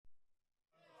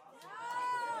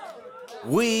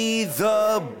We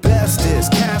the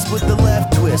bestest, cast with the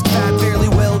left twist, fat, fairly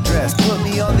well dressed. Put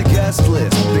me on the guest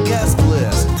list, the guest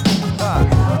list.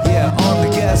 Yeah, on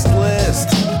the guest list.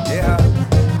 Yeah.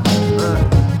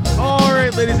 All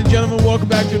right, ladies and gentlemen, welcome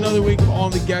back to another week of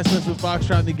On the Guest List with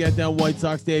Foxtrot and the Get Down White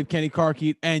Sox Dave, Kenny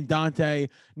Carkeet, and Dante.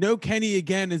 No Kenny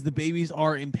again as the babies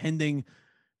are impending,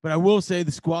 but I will say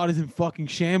the squad is in fucking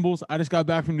shambles. I just got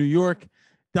back from New York.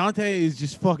 Dante is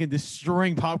just fucking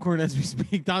destroying popcorn as we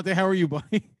speak. Dante, how are you,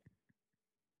 buddy?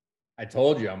 I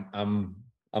told you I'm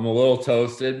a little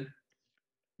toasted.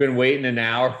 Been waiting an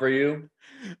hour for you.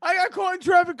 I got caught in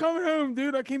traffic coming home,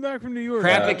 dude. I came back from New York.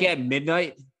 Traffic at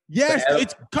midnight? Yes.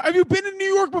 Have you been in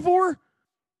New York before?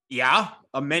 Yeah,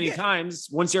 many times.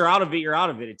 Once you're out of it, you're out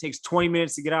of it. It takes 20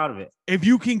 minutes to get out of it. If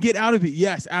you can get out of it,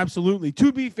 yes, absolutely.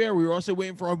 To be fair, we were also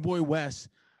waiting for our boy Wes.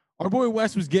 Our boy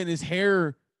Wes was getting his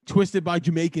hair twisted by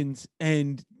Jamaicans,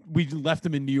 and we left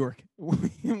him in New York.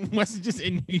 Wes is just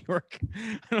in New York.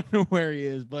 I don't know where he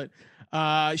is, but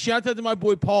shout out to my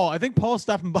boy Paul. I think Paul's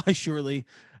stopping by shortly.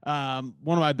 One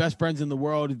of my best friends in the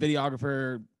world,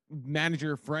 videographer,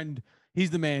 manager, friend. He's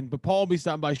the man. But Paul will be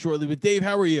stopping by shortly. But Dave,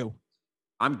 how are you?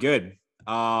 I'm good.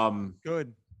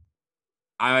 Good.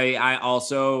 I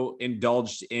also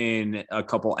indulged in a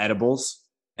couple edibles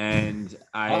and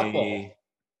a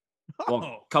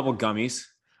couple gummies.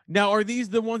 Now, are these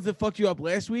the ones that fucked you up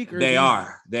last week? Or They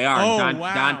are. Oh,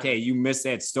 wow. Dante, you missed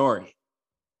that story.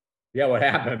 Yeah, what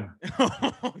happened?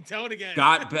 Tell it again.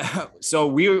 So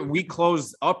we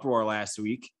closed Uproar last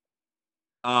week.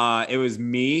 It was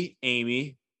me,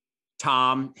 Amy,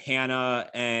 Tom, Hannah,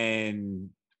 and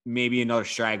maybe another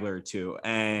straggler or two.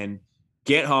 And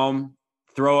get home,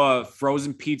 throw a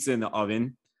frozen pizza in the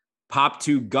oven, pop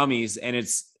 2 gummies, and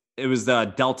it was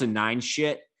the Delta 9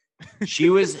 shit. She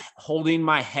was holding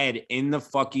my head in the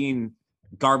fucking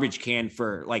garbage can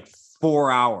for like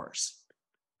 4 hours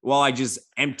while I just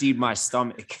emptied my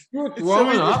stomach. You were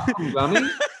throwing up, gummy?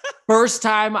 First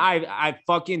time I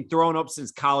fucking thrown up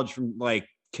since college from like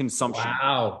consumption.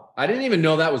 Wow. I didn't even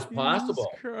know that was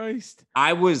possible. Jesus Christ.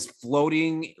 I was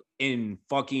floating in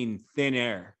fucking thin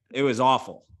air. It was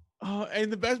awful. Oh,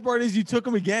 and the best part is you took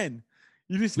him again.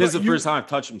 This is the first time I've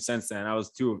touched him since then. I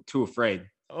was too afraid.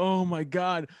 Oh my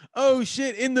God. Oh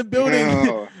shit. In the building.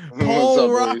 Yo, Paul what's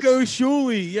up, Rocco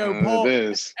Shuley. Yo, Paul. It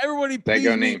is. Everybody That please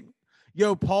go meet- name.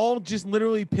 Yo, Paul just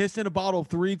literally pissed in a bottle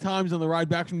 3 times on the ride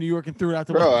back from New York and threw it out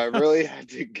the Bro, window. I really had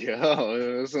to go.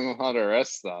 There wasn't a lot of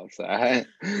rest stops.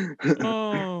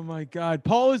 Oh my God.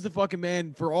 Paul is the fucking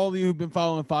man. For all of you who've been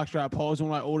following Foxtrot, Paul is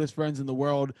one of my oldest friends in the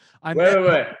world.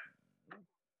 Wait.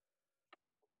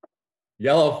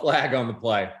 Yellow flag on the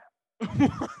play.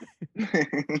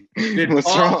 Did What's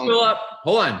Paul wrong? fill up?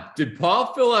 Hold on. Did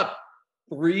Paul fill up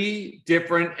 3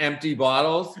 different empty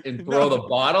bottles and throw the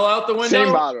bottle out the window?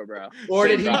 Same bottle, bro. Or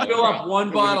Same did he bottle, fill bro. up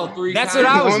one bottle 3 That's times?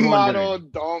 what I was One wondering. bottle,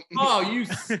 don't. Oh, you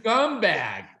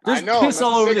scumbag. There's I know, piss I'm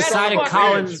all over the sick of side of fucking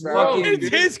Colin's bitch, bro. fucking. It's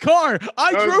his car.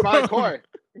 I That was drove my home. car.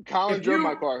 Colin If drove you-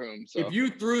 my car home. So If you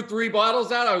threw 3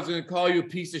 bottles out, I was going to call you a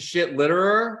piece of shit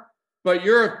litterer. But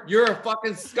you're a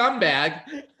fucking scumbag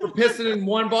for pissing in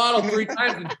one bottle 3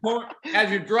 times and as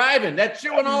you're driving. That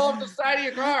shit went all over the side of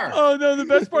your car. Oh no, the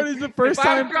best part is the first If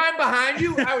I was time. driving behind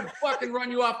you, I would fucking run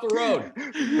you off the road.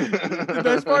 The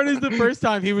best part is the first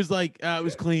time he was like, it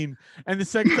was clean. And the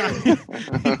second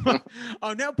time,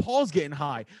 oh, now Paul's getting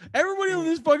high. Everybody on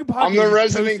this fucking podcast. I'm the is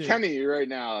resident toasted. Kenny right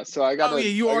now. So I got. Oh, yeah,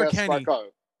 you are Kenny.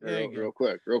 There you go. Real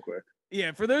quick.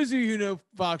 Yeah, for those of you who know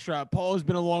Foxtrot, Paul has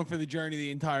been along for the journey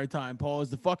the entire time. Paul is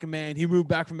the fucking man. He moved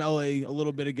back from LA a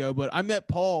little bit ago, but I met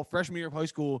Paul freshman year of high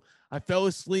school. I fell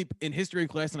asleep in history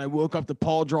class and I woke up to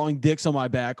Paul drawing dicks on my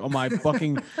back on my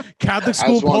fucking Catholic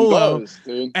school As one polo. does,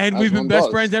 dude. And As we've been one best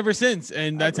does. friends ever since.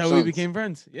 And that's Ever how we since. became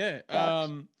friends. Yeah.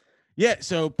 Facts. Yeah.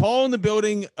 So Paul in the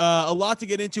building, a lot to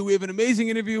get into. We have an amazing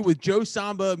interview with Joe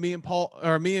Samba. Me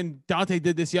and Dante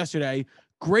did this yesterday.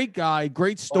 Great guy,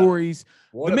 great stories.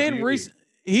 What The a man, beauty.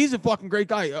 he's a fucking great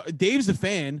guy. Dave's a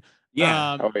fan.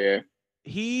 Yeah. Oh yeah.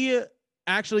 He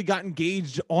actually got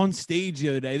engaged on stage the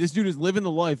other day. This dude is living the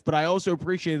life, but I also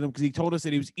appreciated him because he told us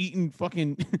that he was eating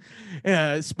fucking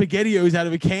SpaghettiOs out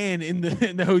of a can in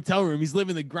the hotel room. He's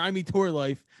living the grimy tour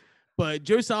life. But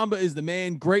Joe Samba is the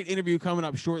man. Great interview coming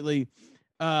up shortly.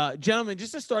 Gentlemen,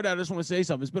 just to start out, I just want to say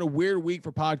something. It's been a weird week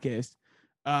for podcasts.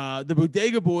 The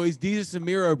Bodega Boys, Jesus and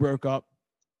Miro broke up.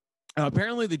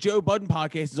 Apparently, the Joe Budden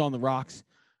podcast is on the rocks.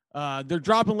 They're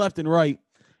dropping left and right.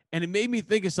 And it made me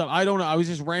think of something. I don't know. I was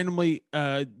just randomly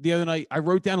the other night. I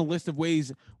wrote down a list of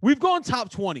ways we've gone top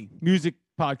 20 music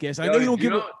podcasts. I know you don't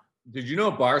give a Did you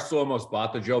know Barstool almost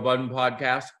bought the Joe Budden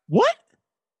podcast? what?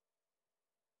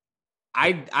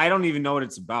 I don't even know what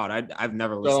it's about. I've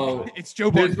never listened So to it. It's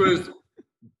Joe Budden.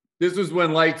 this was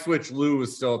when Light Switch Lou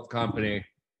was still at the company.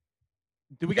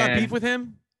 Do we got and- beef with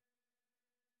him?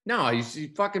 No, he's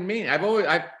fucking mean.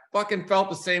 I fucking felt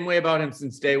the same way about him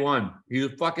since day one. He's a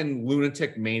fucking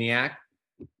lunatic maniac.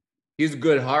 He's a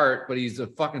good heart, but he's a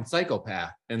fucking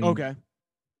psychopath. And Okay.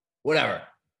 whatever.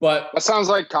 But That sounds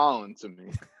like Colin to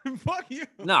me. Fuck you.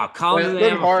 No, Colin doesn't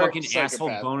Good have a heart, fucking asshole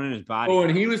psychopath. bone in his body.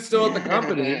 when he was still at the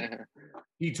company,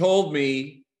 he told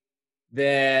me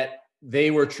that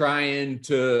they were trying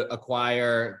to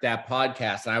acquire that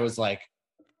podcast. And I was like,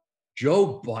 Joe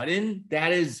Budden?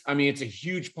 That is, I mean, it's a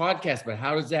huge podcast, but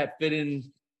how does that fit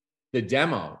in the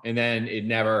demo? And then it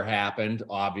never happened,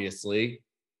 obviously.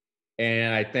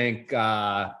 And I think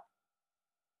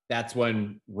that's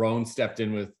when Roan stepped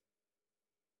in with $1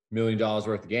 million worth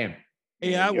of game.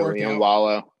 Yeah, it worked Gillian out.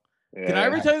 Wallow. Did I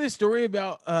ever tell you the story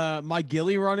about my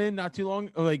Gilly run-in not too long,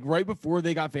 like right before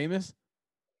they got famous?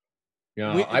 You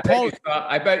know, Wait,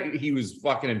 I bet he was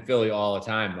fucking in Philly all the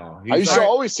time, though. I used to Alright.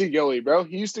 always see Gilly, bro.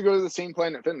 He used to go to the same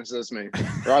Planet Fitness as me.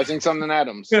 Rising Sun and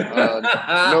Adams. No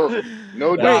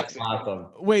That's doxing. awesome.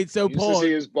 Wait, so Used to Paul,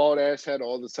 see his bald ass head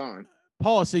all the time.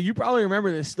 so you probably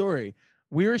remember this story.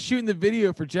 We were shooting the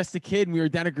video for Just a Kid, and we were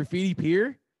down at Graffiti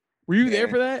Pier. Were you there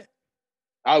Yeah. for that?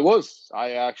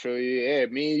 I actually, yeah,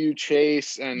 me, you,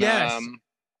 Chase, and Yes.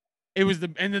 It was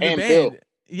the end of the And band. Bill.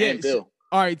 Yes. and Bill.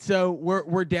 All right, so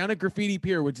we're down at Graffiti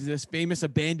Pier, which is this famous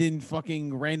abandoned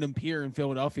fucking random pier in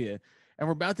Philadelphia, and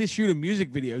we're about to shoot a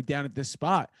music video down at this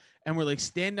spot, and we're like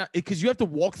standing out because you have to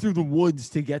walk through the woods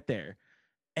to get there,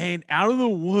 and out of the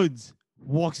woods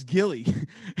walks Gilly,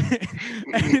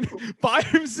 and by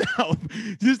himself,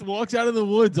 just walks out of the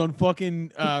woods on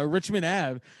fucking Richmond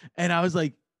Ave, and I was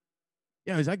like,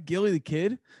 "Yeah, is that Gilly the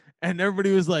Kid?" And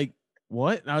everybody was like,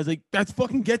 "What?" And I was like, "That's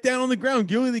fucking Get Down on the Ground,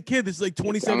 Gilly the Kid." This is like Down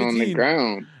on the 2017.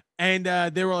 ground. And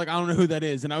they were like, "I don't know who that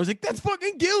is." And I was like, "That's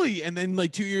fucking Gilly." And then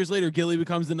like 2 years later, Gilly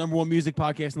becomes the #1 music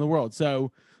podcast in the world.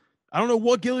 So I don't know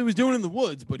what Gilly was doing in the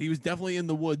woods, but he was definitely in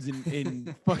the woods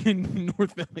in fucking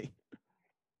North Philly.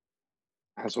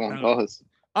 That's one Oh. does.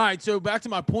 All right, so back to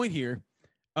my point here.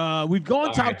 We've gone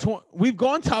All top right. 20. We've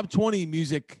gone top 20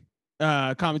 music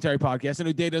commentary podcast. I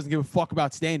know Dave doesn't give a fuck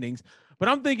about standings, but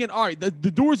I'm thinking, all right, the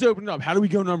door's opening up. How do we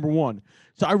go #1?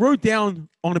 So I wrote down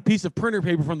on a piece of printer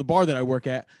paper from the bar that I work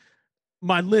at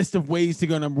my list of ways to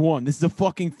go #1. This is a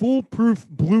fucking foolproof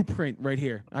blueprint right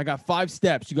here. I got 5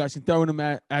 steps. You guys can throw them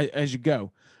at as you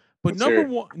go. But Let's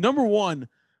hear number one,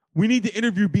 we need to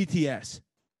interview BTS.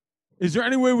 Is there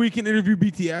any way we can interview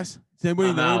BTS? Does anybody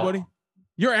I'm know out. anybody?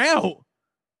 You're out,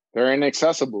 They're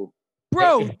inaccessible.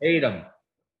 bro. Hate him.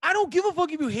 I don't give a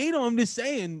fuck if you hate them. I'm just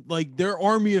saying, like, their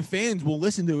army of fans will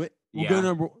listen to it. We'll go Yeah.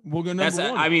 number. We'll go number That's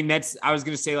one. I mean, I was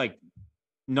gonna say like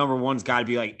 #1's got to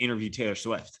be like interview Taylor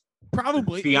Swift,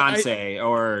 Probably Beyonce,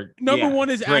 or Number yeah,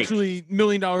 one is Drake. actually $1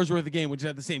 million worth of game, which is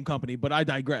at the same company. But I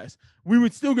digress. We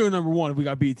would still go #1 if we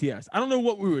got BTS. I don't know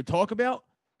what we would talk about,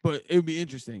 but it would be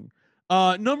interesting.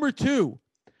 Number 2,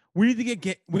 we need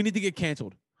to get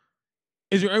canceled.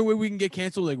 Is there any way we can get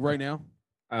canceled like right now?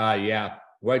 Yeah.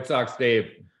 White Sox Dave.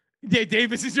 Yeah,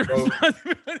 Davis is your Oh.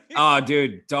 responsibility. Oh,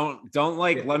 dude, don't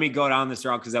like let me go down this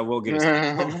route because I will get us.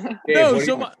 I Dave, No, what do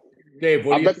so you- my, Dave,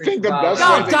 what do you I think the about- best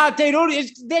No, way Dot, they don't.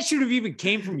 That should have even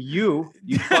came from you,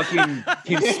 you fucking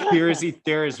conspiracy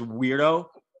theorist weirdo.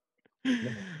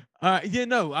 yeah,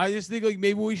 no, I just think like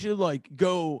maybe we should like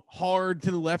go hard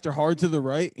to the left or hard to the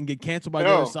right and get canceled by the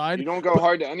other No, side. you don't go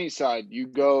hard to any side. You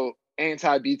go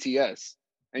anti-BTS,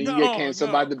 and you No, get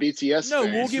canceled by no. the BTS. No,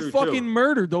 fans. we'll get True, fucking too.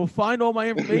 murdered. They'll find all my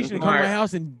information and come to my Smart.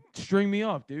 house and string me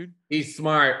off, dude. He's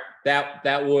smart.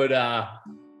 That would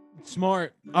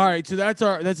Smart. All right, so that's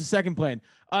the second plan.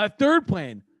 Third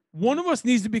plan, one of us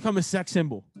needs to become a sex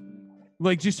symbol.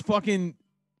 Like just fucking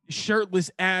shirtless,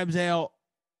 abs out.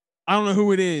 I don't know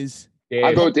who it is. Dave.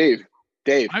 I vote Dave.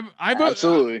 Dave. I vote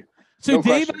Absolutely. So No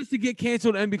Dave question. has to get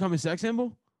canceled and become a sex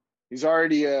symbol? He's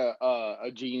already a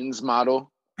jeans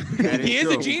model. That He is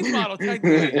true. a jeans model,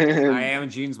 technically. I am a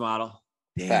jeans model.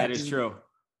 Damn, That is dude. true.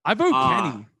 I vote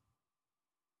Ah. Kenny.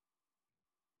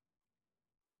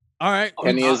 All right.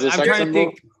 Kenny is the I'm sex trying to symbol.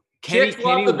 think. Chicks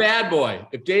love Kenny, the bad boy.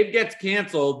 If Dave gets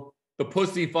canceled, the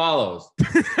pussy follows.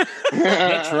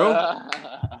 that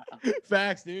true?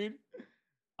 Facts, dude.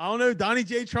 I don't know. Donnie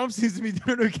J. Trump seems to be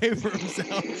doing okay for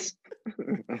himself.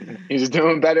 He's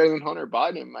doing better than Hunter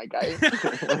Biden, my guy.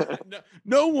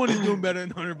 no one is doing better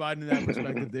than Hunter Biden in that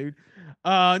perspective, dude.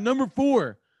 Number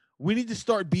 4, we need to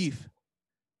start beef.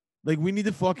 Like we need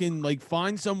to fucking like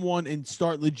find someone and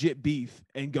start legit beef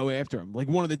and go after him. Like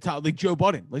one of the top, like Joe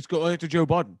Budden. Let's go after Joe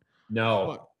Budden.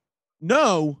 No.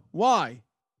 No, why?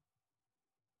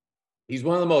 He's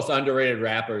one of the most underrated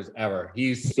rappers ever.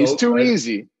 He's too good.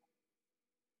 easy.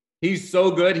 He's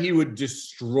so good. He would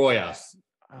destroy us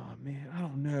Oh man, I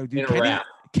don't know, dude. in a rap.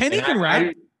 Kenny And can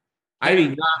rap.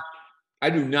 I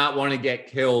do not want to get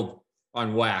killed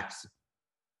on wax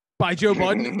By Joe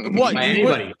Budden. What? by dude,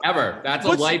 what- anybody ever. That's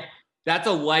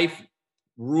a life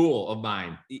rule of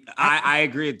mine. I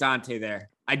agree with Dante there.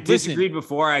 I Listen. disagreed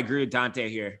before. I agree with Dante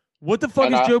here. What the fuck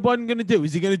And is I- Joe Budden gonna do?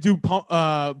 Is he gonna do Pump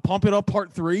It Up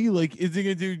Part 3? Like, is he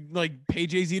gonna do like pay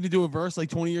Jay-Z to do a verse like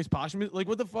 20 years posthumous? Like,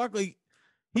 what the fuck? Like,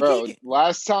 he Bro, can't get,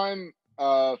 last time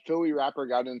Philly rapper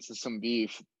got into some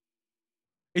beef.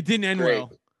 it didn't end Great.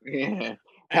 well. Yeah.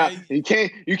 Uh, you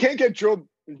can't get drilled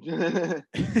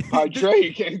by Dre.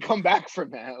 You can't come back from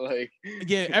that. Like,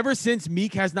 Yeah, ever since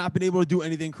Meek has not been able to do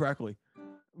anything correctly,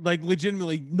 like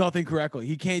legitimately nothing correctly.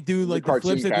 He can't do He's a like the flips.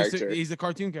 cartoon That character. he's a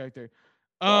cartoon character.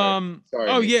 Sorry,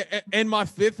 Oh Meek. yeah, and my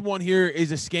fifth one here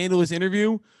is a scandalous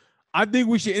interview. I think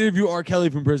we should interview R. Kelly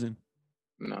from prison.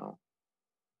 no.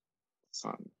 It's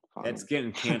not fun. That's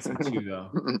getting canceled too,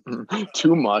 though.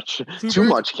 Too much. Too very-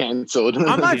 much canceled.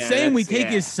 I'm not Yeah, saying we that's-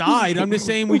 take his side. I'm just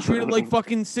saying we treat it like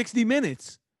fucking 60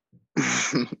 minutes. I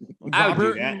would do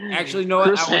Robert, that. Actually, no.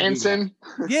 Chris I would do that. Hansen.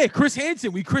 yeah, Chris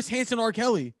Hansen. We Chris Hansen R.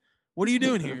 Kelly. What are you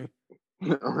doing here?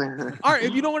 All right,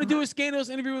 if you don't want to do a scandalous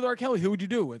interview with R. Kelly, who would you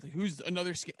do it with? Who's another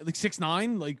like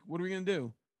 6ix9ine? Like, what are we gonna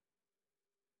do?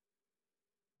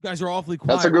 You guys are awfully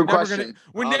quiet. That's a good We're never question.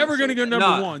 We're never gonna go number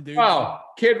No. one, dude. Oh,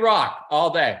 Kid Rock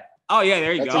all day. Oh yeah,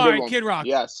 there you That's go. a All good right, one. Kid Rock.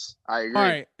 Yes, I agree. All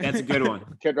right, That's a good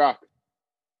one, Kid Rock.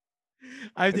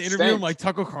 I have to It interview him stinks. like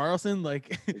Tucker Carlson.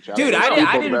 Like, dude. I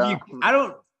People, didn't. bro. I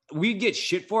don't. We get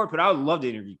shit for it, but I would love to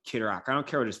interview Kid Rock. I don't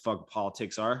care what his fucking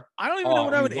politics are. I don't even know Oh,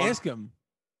 what I you would want- ask him.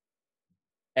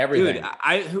 Everything.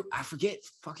 Dude, I forget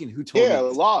fucking who told Yeah, a me.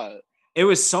 this. lot. It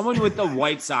was someone with the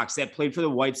White Sox that played for the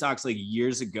White Sox like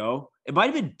years ago. It might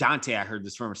have been Dante. I heard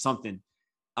this from or something.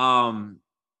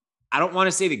 I don't want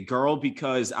to say the girl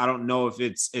because I don't know if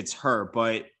it's her,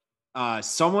 but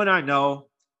someone I know,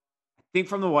 I think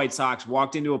from the White Sox,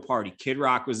 walked into a party. Kid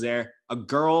Rock was there. A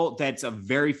girl that's a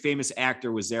very famous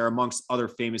actor was there amongst other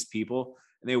famous people.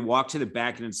 And they walk to the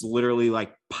back and it's literally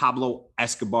like Pablo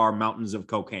Escobar mountains of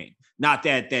cocaine. Not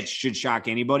that should shock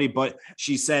anybody, but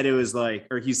she said it was like,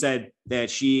 or he said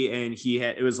that she and he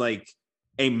had, it was like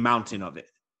a mountain of it.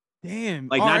 Damn.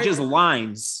 Like All not right, just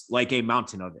lines, like a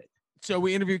mountain of it. So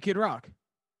we interview Kid Rock.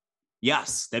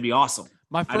 Yes, that'd be awesome.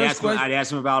 My first question. I'd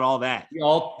ask him about all that.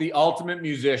 The ultimate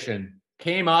musician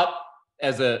came up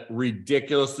as a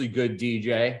ridiculously good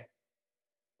DJ,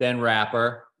 then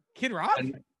rapper, Kid Rock.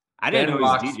 and I didn't Ben know he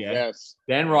was Rocks- DJ. Yes.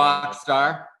 then rock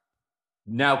star,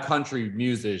 now country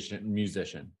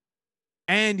musician.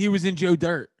 And he was in Joe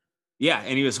Dirt. Yeah,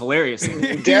 and he was hilarious. He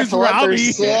was Def Leppard Robbie.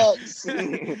 sucks.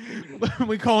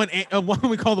 we call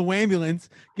we call the ambulance.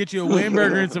 Get you a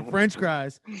Whamburger and some French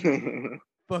fries.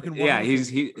 Fucking Yeah,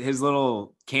 wonderful. his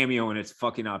little cameo and it's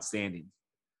fucking outstanding.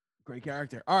 Great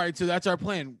character. All right, so that's our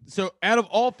plan. So out of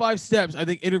all 5 steps, I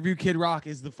think interview Kid Rock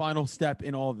is the final step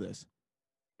in all of this.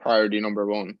 Priority number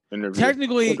 1. Interview.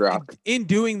 Technically, Kid Rock. in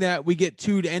doing that, we get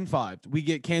 2 and 5. We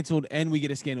get canceled and we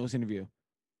get a scandalous interview.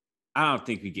 I don't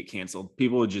think we get canceled.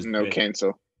 People would just No bitch.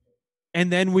 cancel. And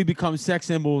then we become sex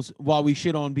symbols while we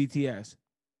shit on BTS.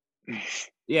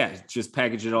 Yeah, just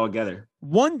package it all together.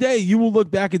 One day you will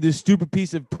look back at this stupid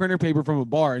piece of printer paper from a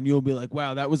bar and you'll be like,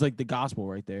 wow, that was like the gospel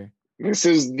right there. This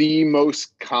is the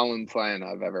most Colin plan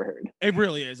I've ever heard. It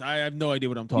really is. I have no idea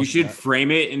what I'm talking You should about.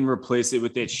 frame it and replace it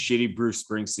with that shitty Bruce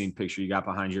Springsteen picture you got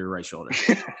behind your right shoulder.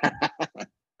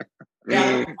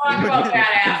 Yeah, talk about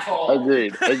that asshole.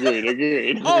 Agreed.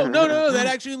 Oh, no. That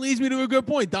actually leads me to a good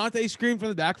point. Dante screamed from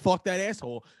the back, fuck that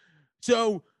asshole.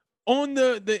 So on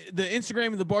the Instagram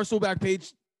and the Barstool Back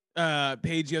page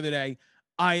the other day,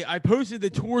 I posted the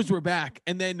tours were back,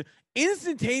 and then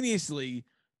instantaneously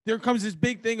there comes this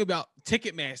big thing about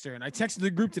Ticketmaster. And I texted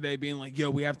the group today being like, yo,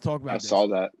 we have to talk about I this. saw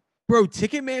that. Bro,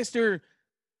 Ticketmaster,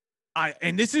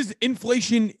 and this is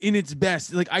inflation in its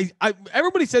best. Like I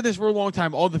everybody said this for a long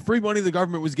time. All the free money the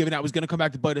government was giving out was going to come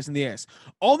back to bite us in the ass.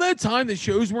 All that time the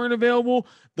shows weren't available,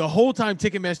 the whole time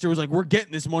Ticketmaster was like, we're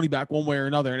getting this money back one way or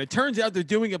another. And it turns out they're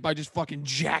doing it by just fucking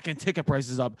jacking ticket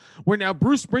prices up. Where now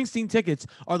Bruce Springsteen tickets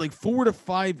are like $4,000 to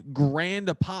 $5,000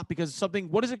 a pop because of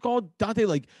something, what is it called, Dante?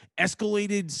 Like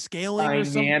escalated scaling or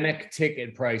something? Dynamic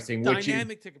ticket pricing, which is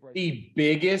Dynamic ticket pricing. the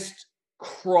biggest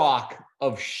crock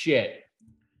of shit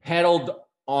peddled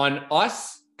on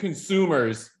us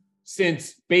consumers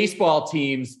since baseball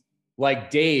teams like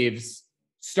Dave's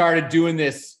started doing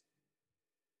this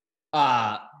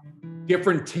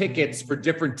different tickets for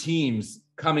different teams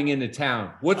coming into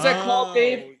town. What's that called,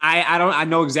 Dave? I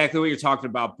know exactly what you're talking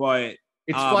about, but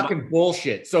It's fucking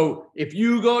bullshit. So if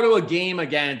you go to a game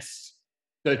against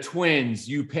the Twins,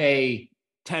 you pay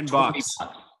 $10.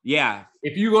 Yeah.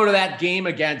 If you go to that game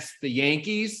against the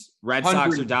Yankees, Red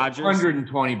Sox or Dodgers,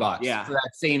 $120 Yeah. for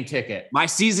that same ticket. My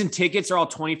season tickets are all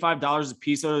 $25 a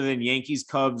piece, other than Yankees,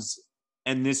 Cubs,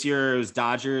 and this year it was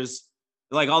Dodgers,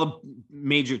 like all the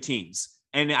major teams.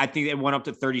 And I think it went up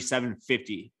to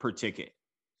 $37.50 per ticket.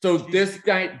 So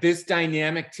this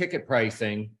dynamic ticket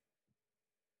pricing,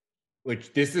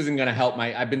 which this isn't going to help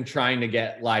I've been trying to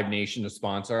get Live Nation to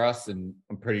sponsor us, and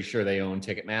I'm pretty sure they own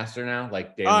Ticketmaster now.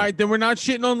 All right, then we're not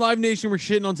shitting on Live Nation. We're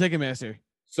shitting on Ticketmaster.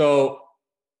 So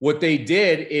what they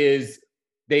did is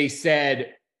they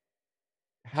said,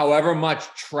 however much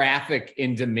traffic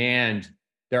and demand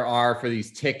there are for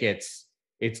these tickets,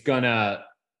 it's going to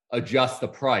adjust the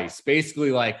price,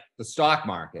 basically like the stock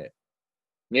market.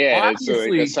 Yeah, it's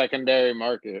like a secondary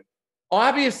market.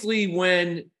 Obviously,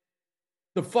 when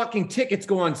the fucking tickets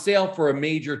go on sale for a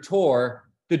major tour,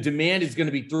 the demand is going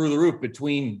to be through the roof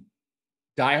between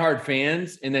diehard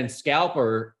fans and then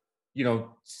scalper,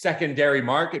 secondary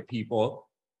market people.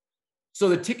 So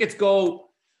the tickets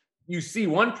you see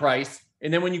one price,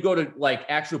 and then when you go to like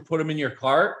actually put them in your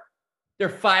cart, they're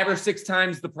 5 or 6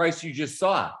 times the price you just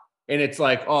saw. And it's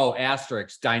like, oh,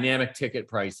 asterisk, dynamic ticket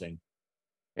pricing.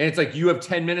 And it's like, you have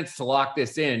 10 minutes to lock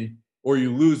this in, or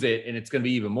you lose it, and it's going to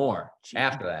be even more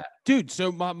after that. Dude, so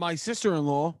my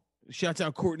sister-in-law, shouts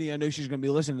out Courtney, I know she's going to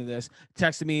be listening to this,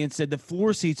 texted me and said the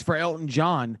floor seats for Elton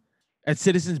John at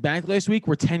Citizens Bank last week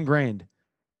were $10,000.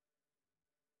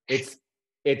 It's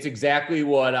exactly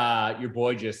what your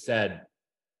boy just said.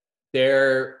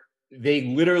 They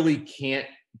literally can't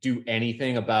do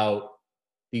anything about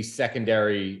these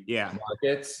secondary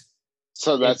markets.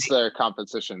 So that's their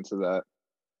competition to that.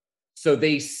 So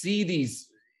they see these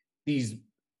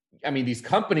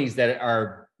companies that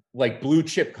are like blue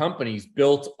chip companies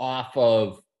built off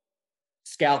of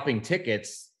scalping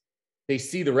tickets. They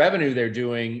see the revenue they're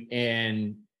doing,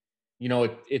 and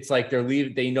it's like they're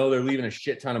leaving a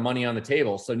shit ton of money on the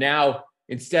table. So now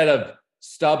instead of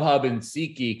StubHub and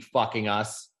SeatGeek fucking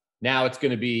us, now it's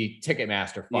going to be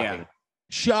Ticketmaster fucking. Yeah.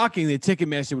 Shocking that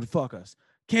Ticketmaster would fuck us.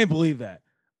 Can't believe that.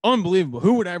 Unbelievable.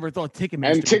 Who would have ever thought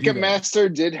Ticketmaster? And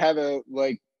Ticketmaster did have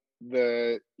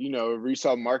the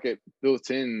resale market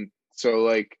built in. So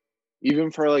like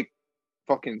even for like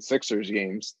fucking Sixers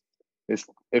games, if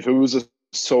it was a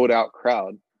sold out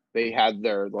crowd, they had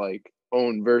their like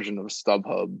own version of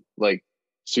StubHub, like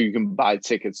so you can buy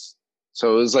tickets.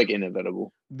 So it was like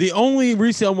inevitable. The only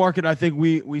resale market I think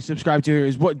we subscribe to here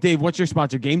is what, Dave, what's your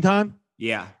sponsor? Game Time?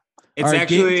 Yeah. It's right,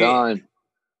 actually Game Time.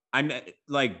 I'm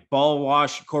like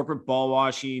corporate ball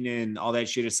washing and all that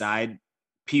shit aside,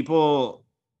 people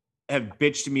have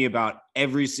bitched to me about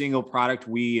every single product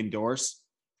we endorse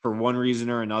for one reason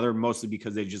or another, mostly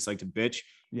because they just like to bitch.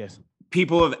 Yes.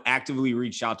 People have actively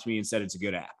reached out to me and said it's a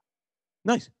good app.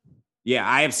 Nice. Yeah,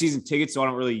 I have season tickets, so I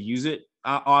don't really use it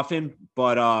often,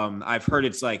 but I've heard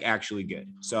it's like actually good.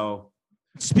 So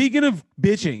speaking of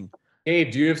bitching,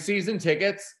 Dave, do you have season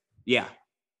tickets? Yeah.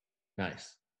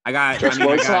 Nice. I got Just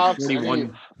White Sox,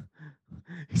 41.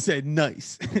 he said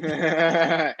nice.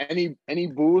 any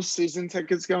Bulls season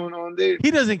tickets going on, dude? He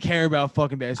doesn't care about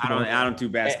fucking basketball. I don't do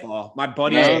basketball. My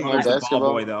buddy's Hey, a ball basketball.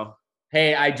 boy though.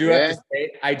 Hey, I do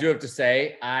have to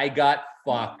say, I got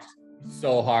fucked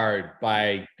so hard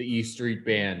by the E Street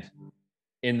Band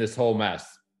in this whole mess.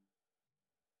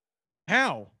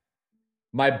 How?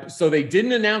 So they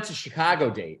didn't announce a Chicago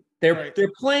date. They're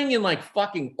playing in like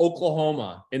fucking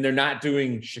Oklahoma, and they're not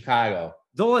doing Chicago.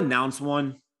 They'll announce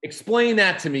one. Explain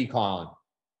that to me, Colin.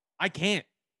 I can't.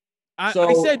 I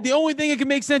So- said the only thing that can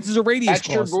make sense is a radius That's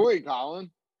your cost. boy, Colin.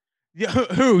 Yeah,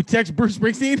 who? Text Bruce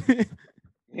Springsteen?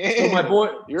 Yeah. So my boy,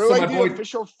 You're so like my the boy,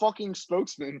 official fucking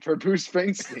spokesman for Bruce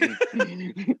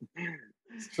Springsteen.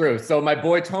 it's true. So my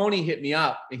boy Tony hit me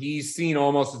up. He's seen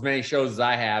almost as many shows as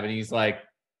I have, and he's like,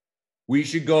 "We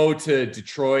should go to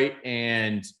Detroit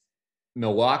and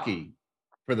Milwaukee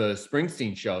for the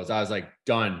Springsteen shows." I was like,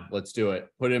 "Done. Let's do it."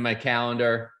 Put it in my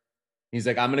calendar. He's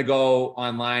like, "I'm gonna go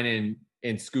online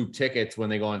and scoop tickets when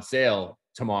they go on sale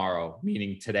tomorrow,"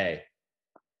 meaning today.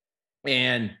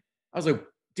 And I was like,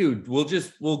 "Dude,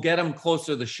 we'll get them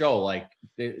closer to the show. Like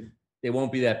they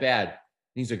won't be that bad." And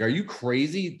he's like, "Are you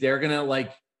crazy? They're gonna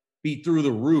like be through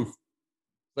the roof."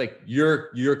 Like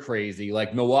you're crazy.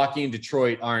 Like Milwaukee and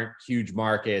Detroit aren't huge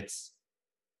markets.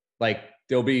 Like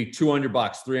there'll be $200,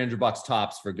 $300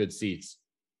 tops for good seats.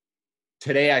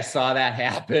 Today I saw that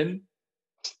happen,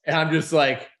 and I'm just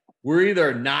like, we're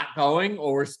either not going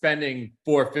or we're spending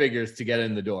 4 figures to get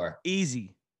in the door.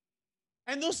 Easy.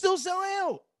 And they'll still sell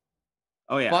out.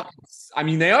 Oh yeah. Fuck, I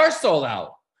mean, they are sold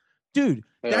out. Dude,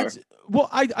 They that's well,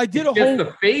 I did a Just whole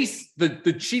the face,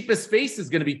 the cheapest face is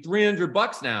going to be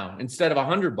 $300 now instead of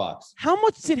 $100. how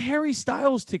much did Harry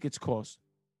Styles tickets cost?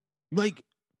 Like,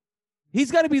 he's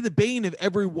got to be the bane of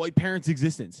every white parent's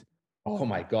existence. Oh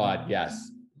my God,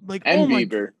 yes. Like, And oh my,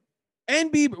 Bieber. and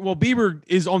Bieber. Well, Bieber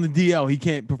is on the DL. He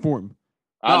can't perform.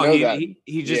 I know he, that.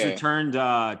 he just Yeah. returned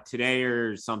today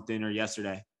or something, or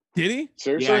yesterday. Did he?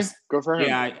 Seriously? Yes. Go for him.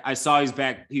 Yeah, I saw he's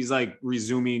back. He's like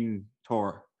resuming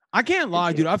tour. I can't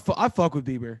lie, dude. I fuck with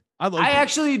Bieber. I love. I Bieber.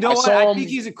 actually know I what. saw I him- think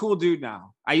he's a cool dude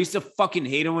now. I used to fucking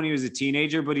hate him when he was a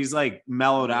teenager, but he's like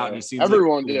mellowed out and he seems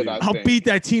Everyone like a cool did. dude. I'll think. beat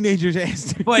that teenager's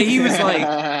ass. Dude. But he was like,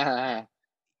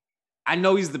 I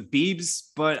know he's the Biebs,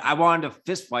 but I wanted to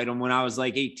fist fight him when I was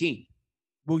like 18.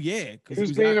 well, yeah, because He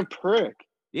was being a prick.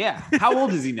 Yeah. How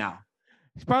old is he now?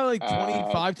 he's probably like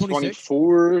 25, 26.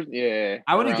 24. Yeah.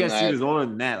 I would have around guessed he that. was older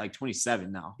than that, like 27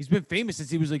 now. He's been famous since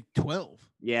he was like 12.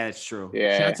 Yeah, that's true.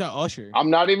 Yeah. Shouts out Usher. I'm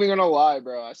not even gonna lie,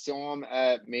 bro. I saw him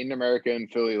at Made in America in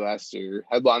Philly last year,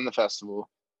 headline the festival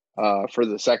for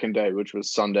the second day, which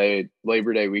was Sunday,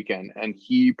 Labor Day weekend, and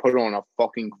he put on a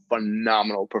fucking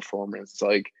phenomenal performance.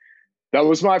 Like, that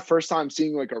was my first time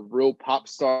seeing like a real pop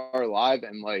star live,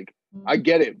 and like, I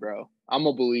get it, bro. I'm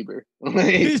a believer. Like,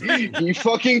 he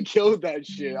fucking killed that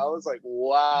shit. I was like,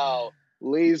 wow,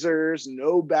 lasers,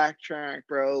 no backtrack,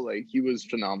 bro. Like, he was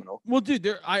phenomenal. Well,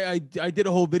 dude, I did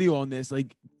a whole video on this.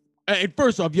 Like, and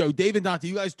first off, yo, Dave and Dante,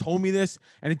 you guys told me this,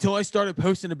 and until I started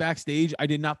posting it backstage, I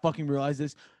did not fucking realize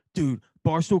this. Dude,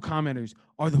 Barstool commenters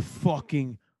are the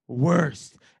fucking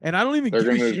worst, and I don't even They're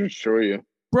give a gonna shit. destroy you.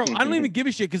 Bro, I don't even give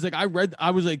a shit because like I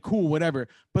was like, cool, whatever.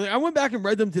 But like, I went back and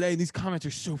read them today, and these comments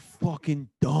are so fucking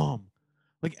dumb.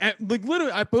 Like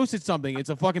literally, I posted something. It's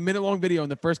a fucking minute-long video,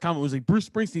 and the first comment was like, "Bruce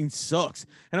Springsteen sucks,"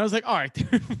 and I was like, "All right,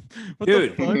 dude." What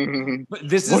Dude. the fuck? But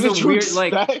this What is did a you weird,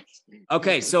 like, expect?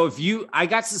 okay, so I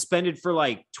got suspended for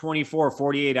like 24 or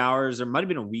 48 hours, or might have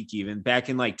been a week even, back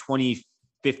in like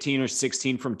 2015 or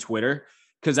 16 from Twitter,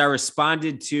 because I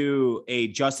responded to a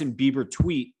Justin Bieber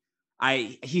tweet.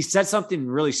 He said something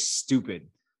really stupid,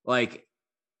 like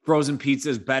frozen pizza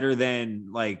is better than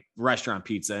like restaurant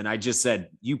pizza. And I just said,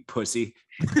 you pussy.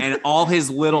 And all his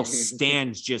little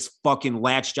stands just fucking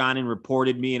latched on and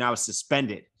reported me, and I was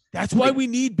suspended. That's why we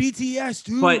need BTS,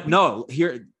 dude. But no,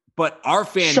 but our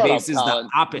fan Shut base up, is Colin.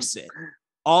 the opposite.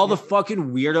 All the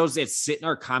fucking weirdos that sit in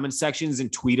our comment sections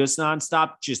and tweet us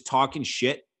nonstop, just talking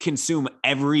shit, consume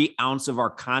every ounce of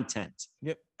our content.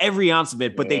 Yep. Every ounce of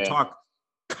it, but they Yeah. talk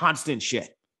constant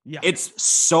shit. Yeah. It's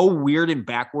so weird and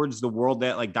backwards, the world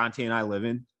that like Dante and I live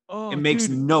in. Oh, It makes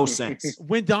dude. no sense.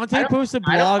 When Dante I don't- posts a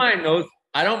I don't blog, mind those.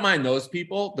 I don't mind those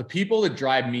people. The people that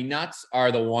drive me nuts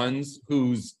are the ones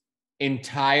whose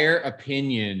entire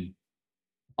opinion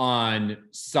on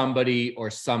somebody or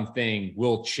something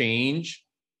will change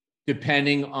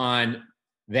depending on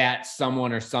that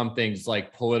someone or something's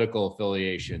like political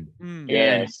affiliation. Mm.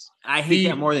 Yes. I hate The-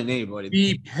 that more than anybody.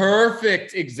 The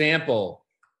perfect example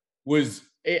was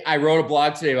I wrote a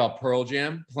blog today about Pearl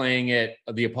Jam playing at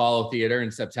the Apollo Theater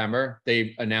in September.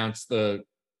 They announced the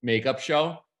makeup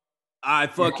show. I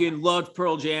fucking loved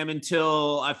Pearl Jam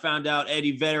until I found out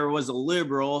Eddie Vedder was a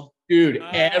liberal. Dude,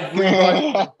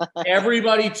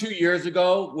 everybody 2 years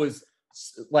ago was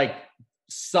like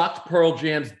sucked Pearl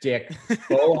Jam's dick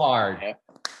so hard. Yeah.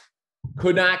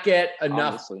 Could not get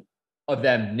enough Honestly. of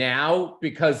them now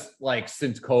because like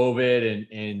since COVID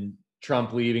and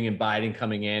Trump leaving and Biden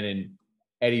coming in and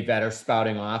Eddie Vedder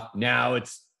spouting off, now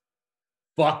it's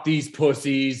fuck these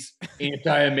pussies,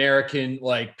 anti-American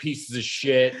like pieces of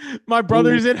shit. My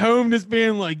brother's at home just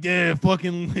being like, yeah,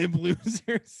 fucking lib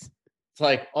losers. It's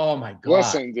like, oh my God.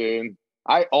 Listen, dude.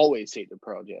 I always hated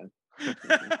Pearl Jam.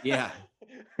 Yeah.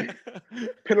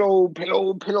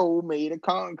 Pillow made of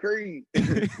concrete.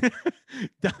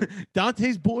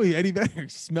 Dante's boy, Eddie Vedder,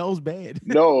 smells bad.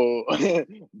 No,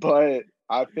 but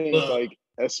I think like,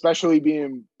 especially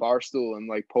being Barstool and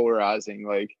like polarizing,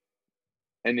 like,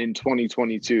 and in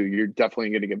 2022, you're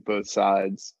definitely gonna get both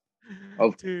sides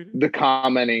of Dude. the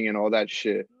commenting and all that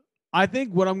shit. I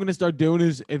think what I'm gonna start doing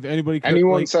is if anybody could,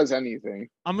 Anyone like, says anything,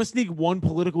 I'm gonna sneak one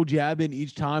political jab in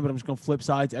each time, but I'm just gonna flip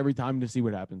sides every time to see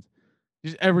what happens.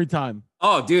 Just every time.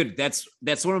 Oh, dude, that's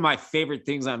one of my favorite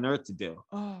things on earth to do.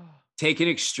 Oh. Take an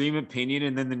extreme opinion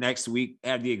and then the next week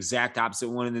have the exact opposite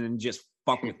one and then just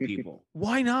fuck with people.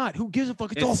 Why not? Who gives a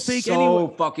fuck? It's all fake so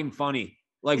anyway. fucking funny.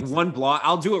 Like one blog,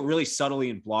 I'll do it really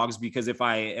subtly in blogs because if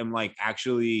I am like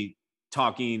actually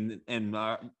talking and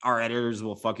our editors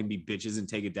will fucking be bitches and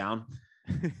take it down.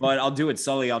 But I'll do it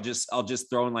subtly. I'll just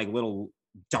throw in like little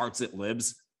darts at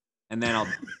libs and then I'll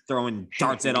throw in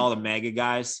darts at all the MAGA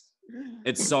guys.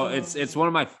 It's one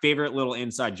of my favorite little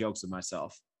inside jokes of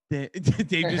myself. Dave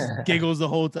just giggles the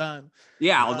whole time.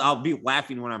 Yeah, I'll be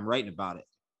laughing when I'm writing about it.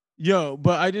 Yo,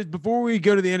 but before we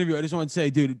go to the interview, I just want to say,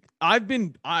 dude,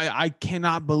 I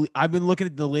cannot believe I've been looking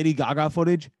at the Lady Gaga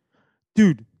footage.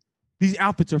 Dude, these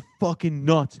outfits are fucking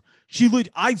nuts.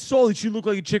 I saw that she looked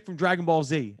like a chick from Dragon Ball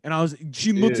Z, and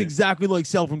she looks exactly like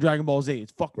Cell from Dragon Ball Z.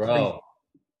 It's fucking crazy. Bro,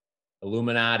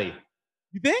 Illuminati.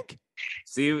 You think?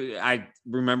 See, I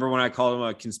remember when I called him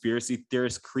a conspiracy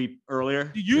theorist creep earlier.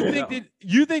 Do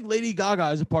you think Lady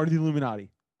Gaga is a part of the Illuminati?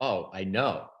 Oh, I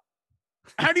know.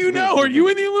 How do you know? Are you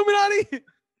in the Illuminati?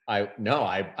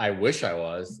 I wish I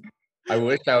was. I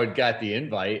wish I would got the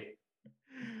invite.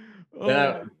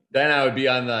 Then I would be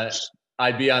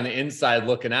I'd be on the inside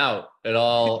looking out at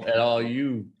all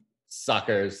you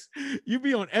suckers. You'd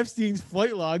be on Epstein's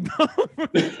flight log.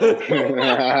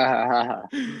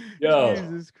 Yo.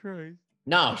 Jesus Christ.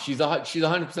 No, she's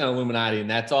 100% Illuminati, and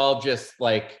that's all just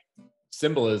like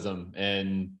symbolism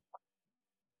and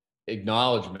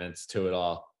acknowledgments to it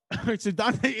all. All right, so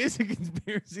Dante is a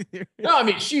conspiracy theorist. No, I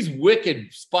mean she's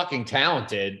wicked fucking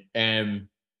talented, but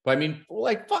I mean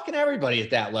like fucking everybody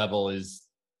at that level is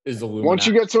Illuminati. Once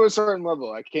you get to a certain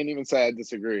level, I can't even say I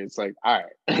disagree. It's like, all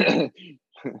right.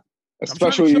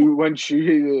 Especially when she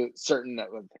hit a certain net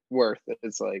worth.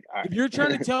 It's like, all right. If you're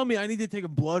trying to tell me I need to take a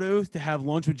blood oath to have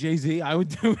lunch with Jay-Z, I would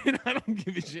do it. I don't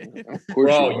give a shit.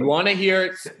 Bro, you want to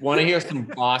hear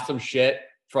some awesome shit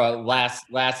for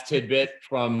last tidbit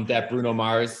from that Bruno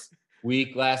Mars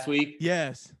week last week?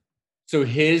 Yes. So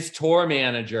his tour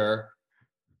manager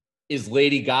is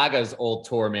Lady Gaga's old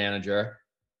tour manager.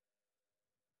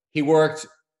 He worked,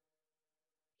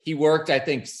 I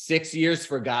think, 6 years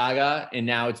for Gaga, and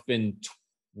now it's been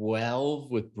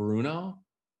 12 with Bruno,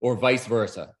 or vice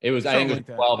versa. I think it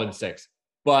was 12 and 6.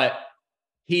 But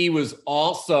he was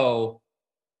also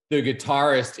the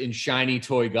guitarist in Shiny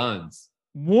Toy Guns.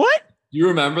 What? You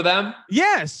remember them?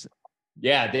 Yes.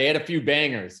 Yeah, they had a few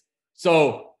bangers.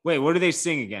 So wait, what do they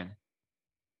sing again?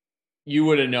 You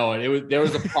wouldn't know it. There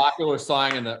was a popular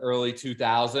song in the early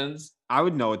 2000s. I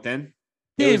would know it then.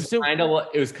 It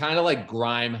was kind of like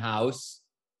grime house.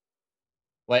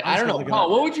 Like I don't know. Paul,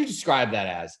 what would you describe that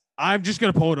as? I'm just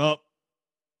gonna pull it up.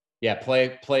 Yeah,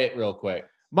 play it real quick.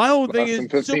 My whole thing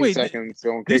is, so wait,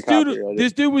 this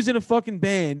dude was in a fucking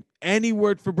band and he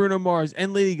worked for Bruno Mars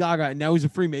and Lady Gaga, and now he's a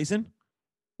Freemason.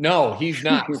 No, he's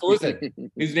not. So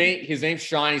listen, his name's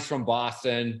Sean. He's from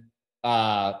Boston.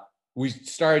 We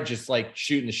started just like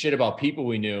shooting the shit about people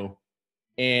we knew,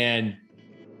 and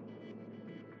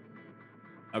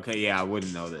okay, yeah, I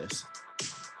wouldn't know this.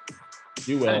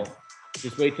 You will.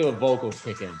 Just wait till the vocals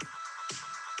kick in.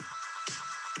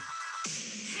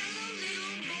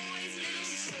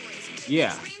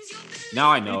 Yeah. Now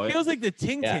I know it. Feels like the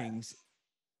Ting Tings.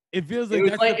 It feels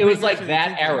like it was like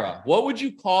that era. What would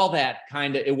you call that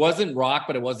kind of? It wasn't rock,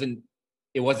 but it wasn't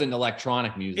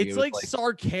electronic music. It's like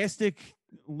sarcastic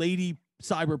lady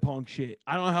cyberpunk shit.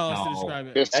 I don't know how else to describe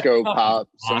it. Disco pop,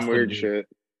 some weird shit.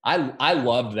 I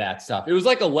loved that stuff. It was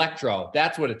like electro.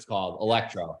 That's what it's called,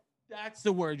 electro. That's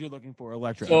the word you're looking for,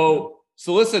 electro.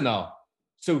 So listen though.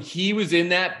 So he was in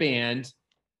that band,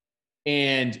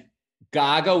 and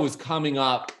Gaga was coming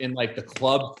up in like the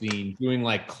club scene, doing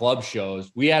like club shows.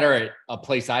 We had her at a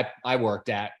place I worked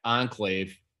at,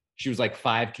 Enclave. She was like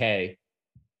 5K.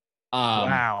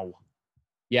 Wow.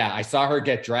 Yeah, I saw her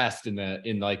get dressed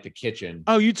in like the kitchen.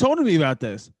 Oh, you told me about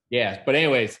this. Yeah, but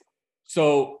anyways,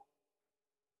 so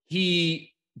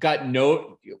he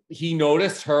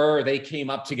noticed her. They came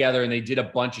up together and they did a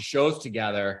bunch of shows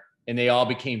together, and they all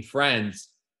became friends.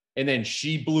 And then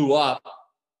she blew up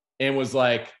and was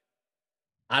like,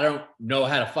 I don't know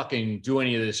how to fucking do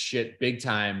any of this shit big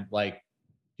time. Like,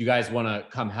 you guys want to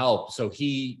come help? So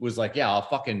he was like, yeah,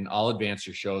 I'll advance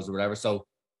your shows or whatever. So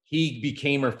he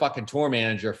became her fucking tour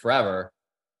manager forever.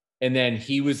 And then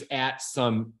he was at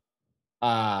some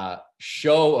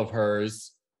show of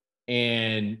hers,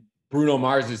 and Bruno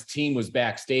Mars's team was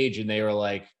backstage, and they were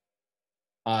like,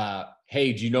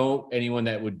 hey, do you know anyone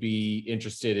that would be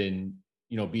interested in,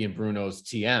 being Bruno's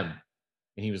TM?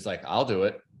 And he was like, I'll do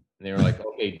it. And they were like,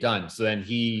 okay, done. So then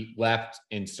he left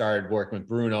and started working with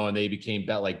Bruno, and they became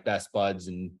like best buds,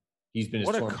 and he's been his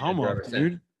tour manager ever since.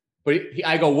 Dude. But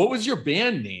I go, what was your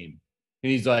band name?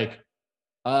 And he's like,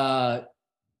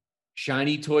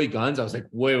 Shiny Toy Guns. I was like,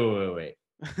 wait.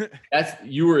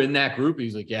 You were in that group?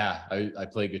 He's like, yeah, I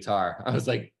play guitar. I was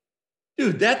like,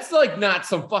 dude, that's like not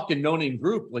some fucking no-name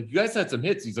group. Like, you guys had some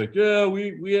hits. He's like, yeah,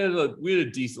 we had a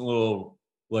decent little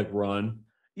like run.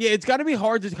 Yeah, it's got to be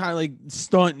hard to kind of like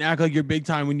stunt and act like you're big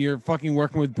time when you're fucking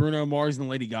working with Bruno Mars and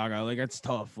Lady Gaga. Like, that's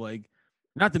tough. Like,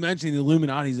 Not to mention the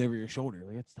Illuminati's over your shoulder.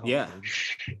 Like, it's tough, Yeah.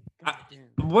 dude.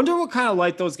 I wonder what kind of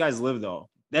life those guys live though.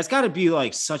 That's got to be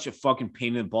like such a fucking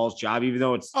pain in the balls job, even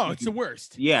though it's Oh, it's the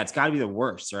worst. yeah, it's got to be the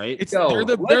worst, right? It's Yo, they're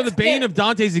the let's bane get- of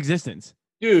Dante's existence.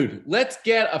 Dude, let's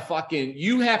get a fucking.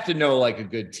 You have to know like a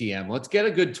good TM. Let's get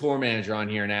a good tour manager on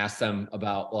here and ask them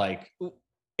about like.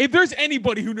 If there's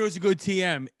anybody who knows a good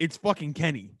TM, it's fucking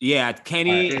Kenny. Yeah,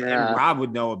 Kenny Yeah. and Rob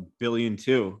would know a billion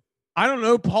too. I don't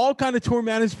know. Paul kind of tour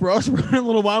managed for us for a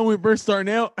little while when we first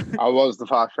starting out. I was the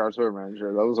Foxtrot tour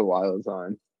manager. That was a wild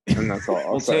time, and that's all.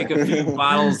 I'll We'll say. take a few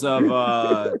bottles of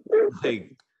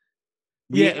like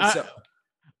Yeah, so-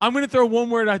 I'm gonna throw one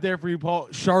word out there for you, Paul.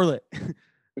 Charlotte.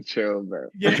 Chill, bro.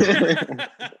 Yeah.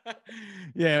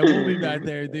 Yeah, we'll be back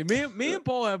there, dude. Me and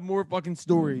Paul have more fucking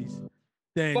stories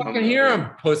than Fucking hear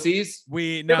them, pussies.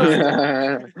 we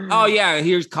no. oh yeah,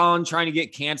 here's Colin trying to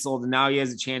get canceled, and now he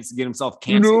has a chance to get himself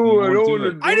canceled. No, He I won't don't do wanna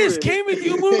it. do I just it. came with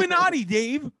the Illuminati,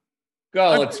 Dave.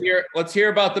 Go. Let's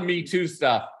hear about the Me Too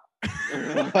stuff.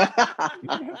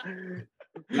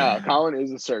 No, Colin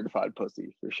is a certified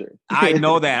pussy for sure. I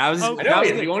know that. I was. Oh, I that know was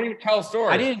you. the- You won't even tell a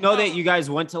story. I didn't know that you guys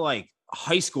went to like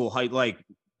high school, like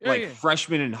Yeah.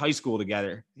 freshmen in high school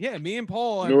together. Yeah, me and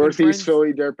Paul. have been Northeast friends-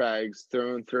 Philly dirtbags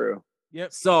through and through.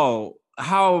 Yep. So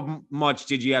how much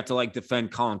did you have to like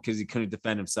defend Colin because he couldn't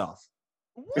defend himself?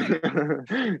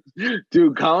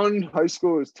 Dude, Colin high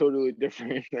school is totally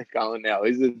different than Colin now.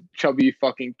 He's a chubby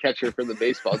fucking catcher for the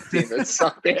baseball team that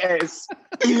sucked ass.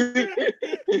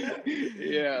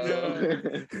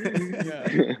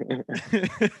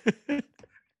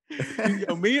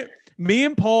 Yo, me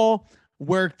and Paul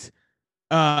worked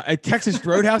at Texas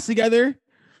Roadhouse together.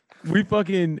 Me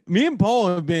and Paul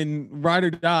have been ride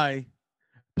or die.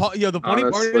 Paul, yo, the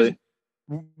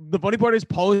funny part is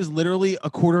Paul is literally a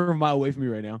quarter of a mile away from me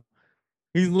right now.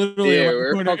 He's literally Yeah, around the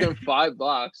we're corner. fucking 5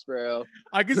 blocks, bro.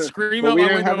 I could scream But out we my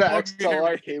didn't window. have and the fucking hear me.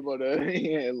 XLR cable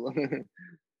to.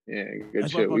 Yeah, good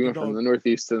That's my shit. We went fucking from dog. the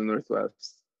northeast to the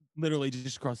northwest. Literally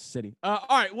just across the city. All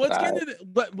right, let's get into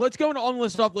let's go into all the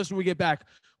stuff. Listen, when we get back.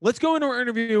 Let's go into our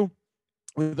interview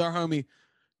with our homie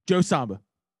Joe Samba.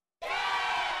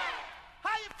 How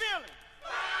you feeling?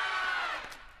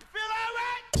 You feel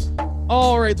all right?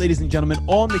 All right, ladies and gentlemen,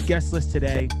 on the guest list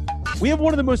today, we have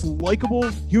one of the most likable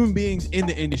human beings in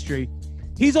the industry.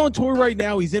 He's on tour right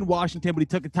now. He's in Washington, but he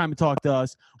took the time to talk to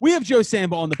us. We have Joe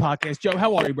Samba on the podcast. Joe,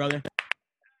 how are you, brother?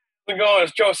 How's it going?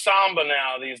 It's Joe Samba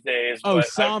now these days. Oh, But I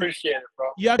Samba. appreciate it, bro.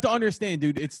 You have to understand,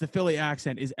 dude. It's the Philly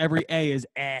accent. Is every A is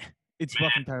eh. It's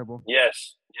fucking terrible.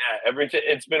 Yes. Yeah.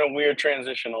 It's been a weird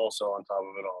transition also on top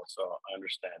of it all. So I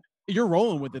understand. You're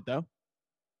rolling with it though.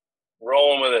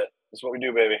 Rolling with it. That's what we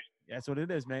do, baby. That's what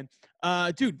it is, man.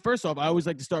 Dude, first off, I always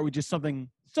like to start with just something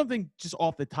just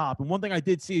off the top. And one thing I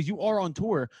did see is you are on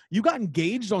tour. You got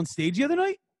engaged on stage the other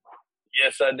night?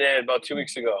 Yes, I did about 2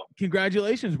 weeks ago.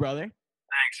 Congratulations, brother.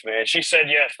 Thanks, man. She said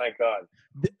yes, thank God.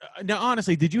 Now,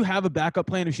 honestly, did you have a backup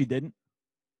plan if she didn't?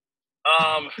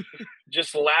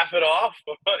 Just laugh it off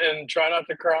and try not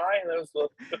to cry. That was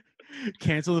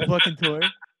Cancel the fucking tour.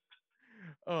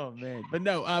 Oh man, but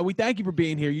no, we thank you for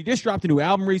being here. You just dropped a new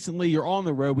album recently. You're on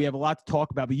the road. We have a lot to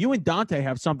talk about, but you and Dante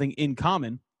have something in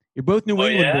common. You're both New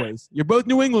England yeah? boys. You're both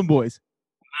New England boys.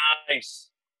 nice.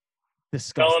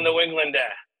 Disgusting. Telling New England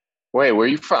that. Wait, where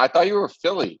you from? I thought you were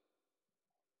Philly.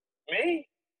 Me?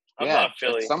 I'm Yeah, not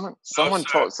Philly. Someone sir.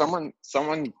 told someone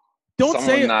Don't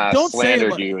say it. Don't say it.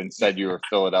 slandered Like, you and said you were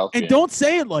Philadelphia. and don't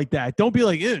say it like that. Don't be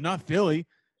like, ew, not Philly.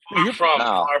 Yeah, you're Far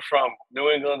No. from New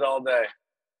England all day.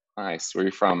 Nice. Where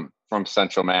you from? From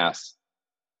Central Mass.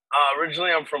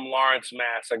 Originally, I'm from Lawrence,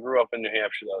 Mass. I grew up in New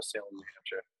Hampshire, though, Salem, New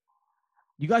Hampshire.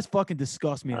 You guys fucking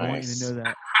disgust me. I want you Nice. to know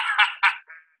that.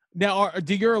 Now,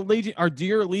 do your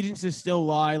allegiances still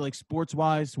lie like sports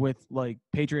wise with like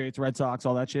Patriots, Red Sox,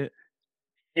 all that shit?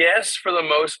 Yes, for the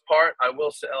most part. I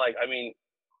will say,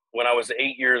 when I was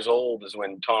 8 years old is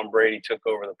when Tom Brady took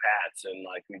over the Pats, and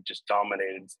we just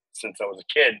dominated since I was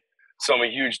a kid. So I'm a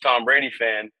huge Tom Brady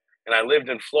fan, and I lived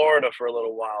in Florida for a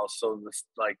little while. So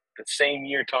the same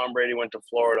year Tom Brady went to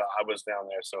Florida, I was down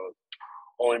there. So it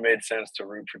only made sense to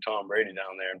root for Tom Brady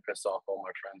down there and piss off all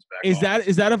my friends back home.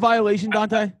 Is that a violation,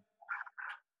 Dante?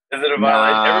 Is it a violation?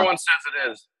 Nah. Everyone says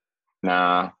it is.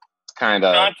 Nah, it's kind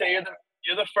of. Dante,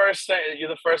 you're the first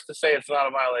to say it's not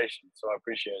a violation. So I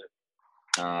appreciate it.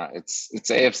 It's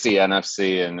AFC,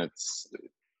 NFC, and it's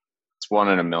 1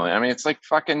 in a million. I mean, it's like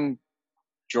fucking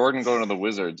Jordan going to the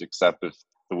Wizards, except if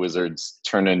the Wizards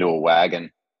turned into a wagon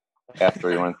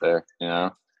after he went there. You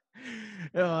know.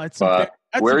 That's But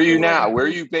that's where are you fair. now? Where are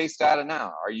you based out of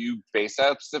now? Are you based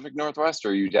out of Pacific Northwest, or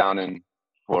are you down in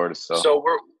Florida still? So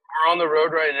We're on the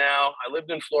road right now. I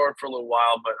lived in Florida for a little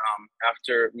while, but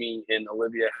after me and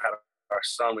Olivia had our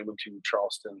son, we moved to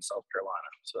Charleston, South Carolina.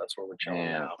 So that's where we're chilling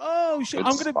Man. now. Oh shit!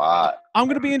 Good spot. I'm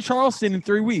gonna be in Charleston in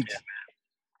 3 weeks.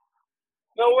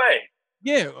 No way.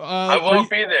 Yeah. I won't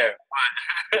be there.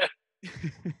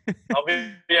 I'll be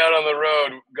out on the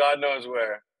road. God knows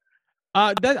where.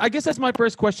 I guess that's my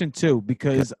first question too,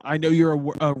 because I know you're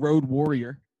a road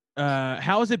warrior.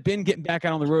 How has it been getting back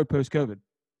out on the road post COVID?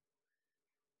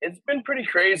 It's been pretty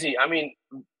crazy. I mean,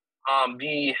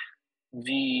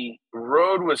 the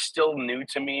road was still new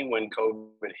to me when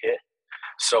COVID hit,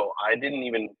 so I didn't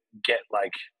even get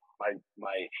like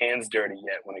my hands dirty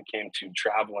yet when it came to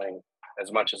traveling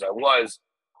as much as I was.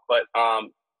 But I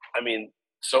mean,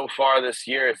 so far this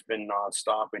year it's been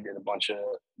nonstop. We did a bunch of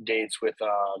dates with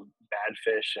Bad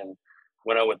Fish and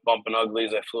went out with Bumpin'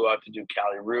 Uglies. I flew out to do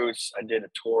Cali Roots. I did a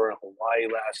tour in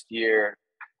Hawaii last year.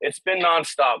 It's been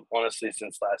nonstop, honestly,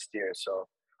 since last year. So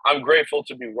I'm grateful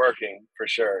to be working for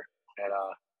sure. And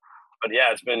but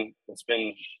yeah, it's been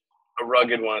a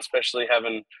rugged one, especially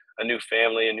having a new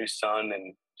family, a new son,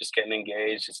 and just getting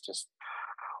engaged. It's just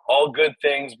all good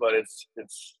things, but it's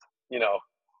you know,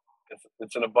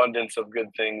 it's an abundance of good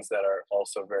things that are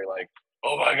also very like,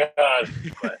 oh my God.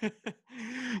 But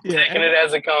taking it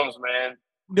as it comes, man.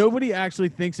 Nobody actually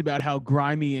thinks about how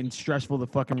grimy and stressful the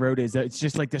fucking road is. It's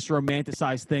just like this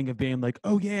romanticized thing of being like,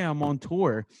 oh yeah, I'm on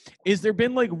tour. Is there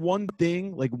been like one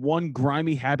thing, like one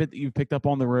grimy habit that you've picked up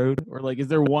on the road? Or like, is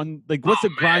there one, like what's the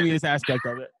grimiest aspect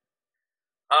of it?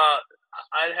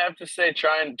 I'd have to say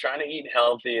trying to eat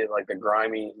healthy, like the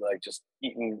grimy, like just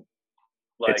eating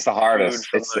like It's the hardest.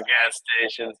 food from the gas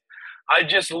stations. I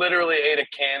just literally ate a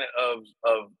can of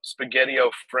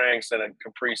SpaghettiO Franks and a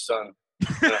Capri Sun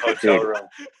in a hotel room.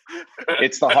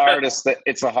 It's the hardest.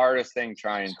 It's the hardest thing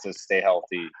trying to stay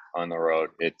healthy on the road.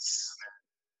 It's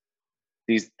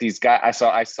these guys.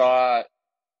 I saw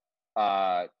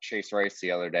Chase Rice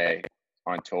the other day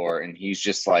on tour, and he's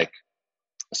just like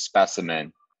a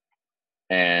specimen.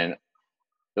 And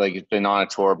like he's been on a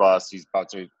tour bus. He's about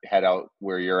to head out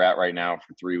where you're at right now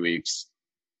for 3 weeks.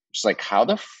 Just like, how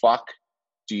the fuck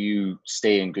do you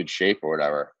stay in good shape or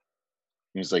whatever?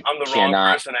 He was like, I'm the wrong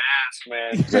person to ask,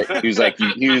 man. He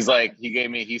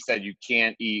said you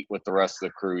can't eat what the rest of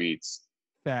the crew eats.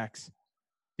 Facts.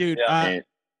 Dude, Yeah.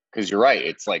 Because you're right.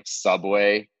 It's like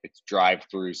Subway, it's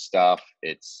drive-through stuff.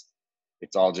 It's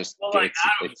all just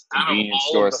it's convenience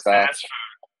store stuff.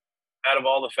 Out of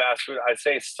all the fast food, I'd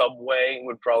say Subway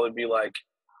would probably be like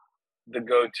the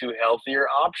go-to healthier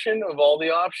option of all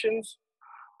the options.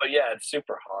 But yeah, it's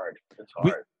super hard. It's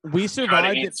hard. We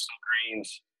survived eat some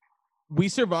greens. We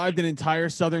survived an entire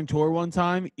Southern tour one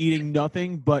time eating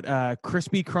nothing but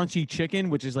crispy, crunchy chicken,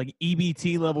 which is like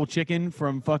EBT level chicken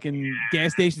from fucking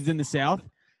gas stations in the South.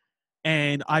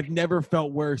 And I've never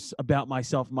felt worse about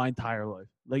myself my entire life.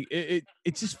 Like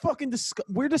it's just fucking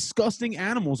we're disgusting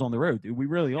animals on the road, dude. We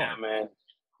really are. Yeah, man.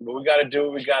 But we got to do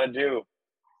what we got to do.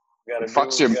 It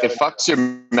fucks your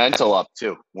mental up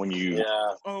too when you're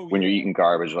eating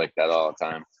garbage like that all the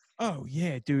time. Oh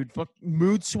yeah, dude. Fuck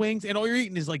mood swings, and all you're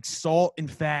eating is like salt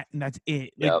and fat, and that's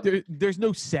it. Like there's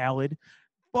no salad.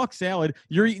 Fuck salad.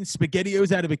 You're eating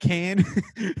SpaghettiOs out of a can.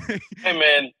 Hey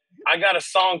man, I got a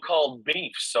song called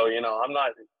Beef, so I'm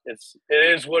not. It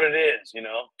is what it is,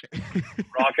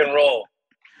 Rock and roll.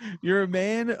 You're a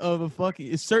man of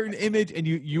a certain image, and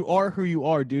you are who you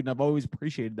are, dude. And I've always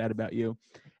appreciated that about you.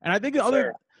 And I think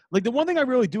the one thing I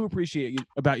really do appreciate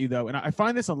about you, though, and I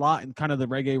find this a lot in kind of the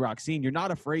reggae rock scene, you're not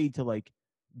afraid to like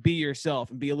be yourself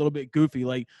and be a little bit goofy.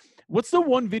 Like, what's the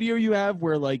one video you have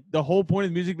where like the whole point of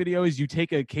the music video is you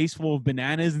take a case full of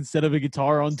bananas instead of a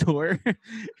guitar on tour?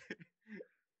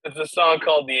 It's a song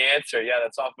called The Answer. Yeah,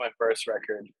 that's off my first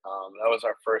record. That was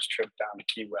our first trip down to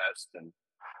Key West. And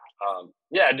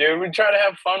yeah, dude, we try to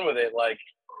have fun with it. Like,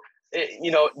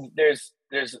 there's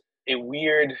a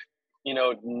weird,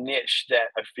 niche that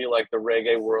I feel like the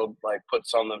reggae world like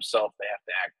puts on themselves. They have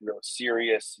to act real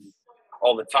serious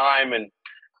all the time. And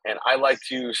I like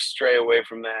to stray away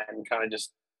from that and kind of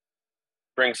just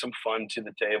bring some fun to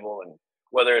the table. And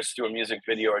whether it's through a music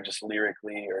video or just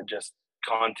lyrically or just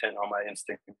content on my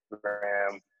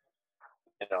Instagram,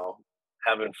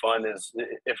 having fun is,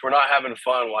 if we're not having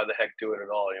fun, why the heck do it at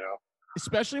all,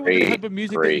 Especially with the type of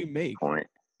music that you make. Point.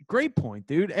 Great point,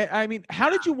 dude. I mean, how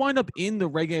did you wind up in the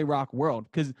reggae rock world?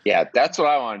 Because yeah, that's what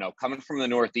I want to know. Coming from the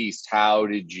Northeast, how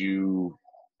did you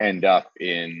end up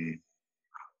in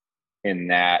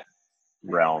that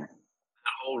realm?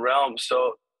 The whole realm.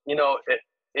 So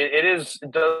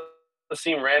it does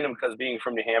seem random because being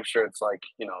from New Hampshire, it's like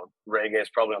reggae is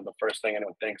probably not the first thing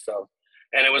anyone thinks of.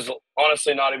 And it was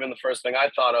honestly not even the first thing I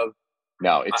thought of.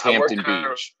 No, it's I worked Hampton at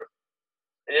Beach.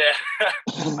 Yeah.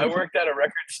 I worked at a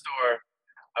record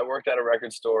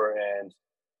store and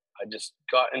I just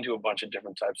got into a bunch of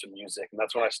different types of music. And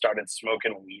that's when I started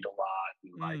smoking weed a lot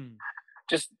and like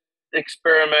just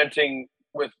experimenting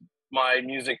with my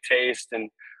music taste. And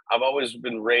I've always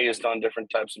been raised on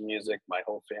different types of music. My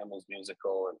whole family's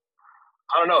musical. And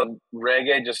I don't know,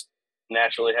 reggae just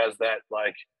naturally has that,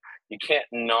 like, you can't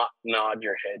not nod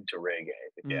your head to reggae,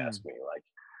 if you ask me. Like,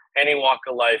 any walk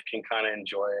of life can kind of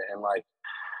enjoy it. And like,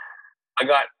 I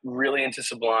got really into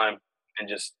Sublime and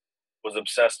just was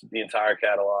obsessed with the entire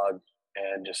catalog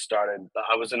and just started.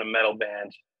 I was in a metal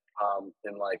band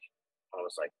in like, I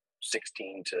was like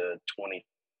 16 to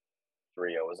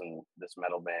 23. I was in this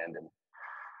metal band, and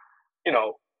you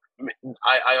know,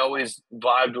 I always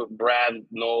vibed with Brad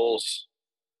Knowles'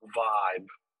 vibe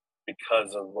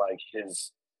because of like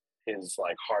his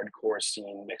like hardcore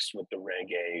scene mixed with the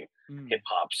reggae hip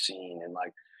hop scene, and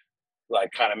like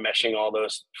kind of meshing all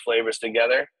those flavors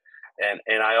together.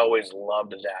 And I always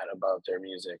loved that about their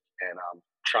music, and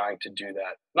trying to do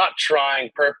that, not trying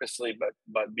purposely,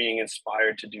 but being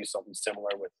inspired to do something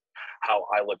similar with how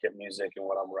I look at music and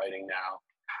what I'm writing now.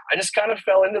 I just kind of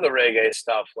fell into the reggae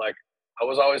stuff. Like, I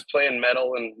was always playing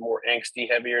metal and more angsty,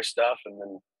 heavier stuff. And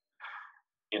then,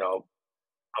 you know,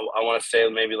 I want to say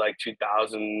maybe like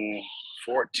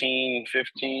 2014,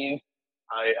 15,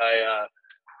 I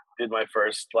did my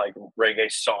first like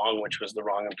reggae song, which was The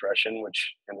Wrong Impression,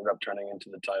 which ended up turning into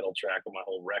the title track of my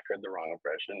whole record, The Wrong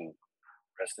Impression.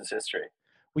 Rest is history.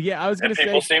 Well, yeah, I was gonna and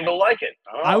people say seem to like it.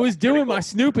 I was doing pretty my cool.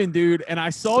 snooping, dude, and I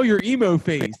saw your emo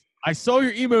phase. I saw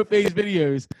your emo phase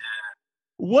videos.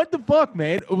 What the fuck,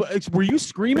 man? Were you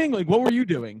screaming? Like, what were you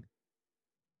doing?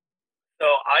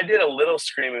 So I did a little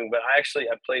screaming, but I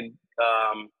played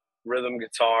rhythm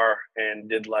guitar and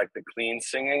did like the clean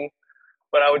singing.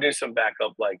 But I would do some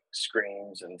backup like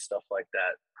screams and stuff like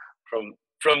that from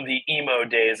the emo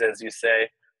days, as you say.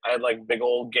 I had like big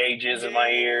old gauges in my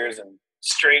ears and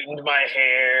straightened my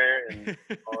hair and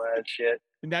all that shit.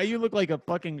 Now you look like a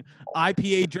fucking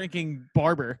IPA drinking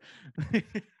barber.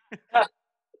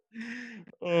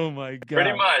 Oh my god!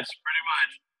 Pretty much.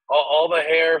 All the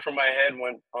hair from my head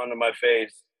went onto my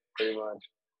face. Pretty much.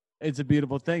 It's a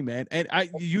beautiful thing, man. And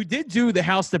you did do the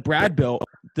house that Brad built,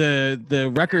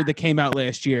 the record that came out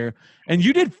last year, and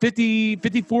you did 50,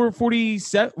 54,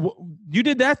 47. You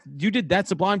did that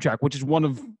Sublime track, which is one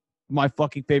of my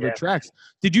fucking favorite tracks.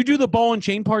 Did you do the Ball and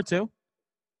Chain part too?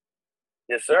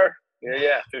 Yes, sir.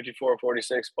 Yeah. 54,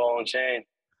 46, Ball and Chain.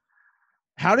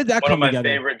 How did that come together? One of my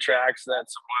favorite tracks that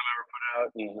Sublime ever put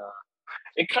out, and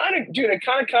it kind of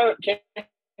came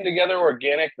together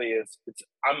organically.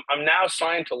 I'm now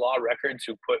signed to Law Records,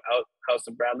 who put out House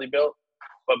that Bradley built,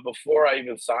 but before I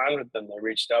even signed with them, they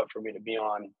reached out for me to be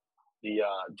on the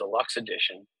deluxe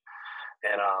edition,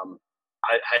 and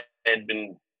I had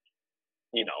been,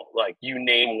 you know, like, you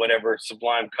name whatever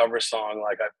Sublime cover song,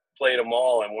 like I played them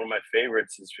all, and one of my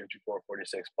favorites is 54,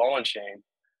 46, Ball and Chain.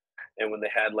 And when they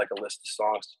had like a list of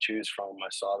songs to choose from, I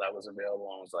saw that was available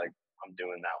and was like, I'm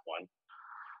doing that one.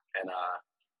 And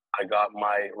I got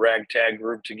my ragtag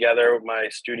group together with my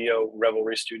studio,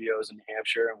 Revelry Studios in New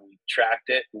Hampshire, and we tracked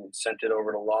it and sent it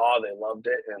over to Law. They loved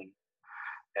it, and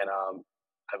I'm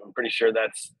pretty sure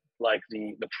that's like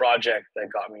the project that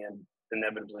got me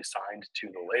inevitably signed to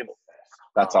the label.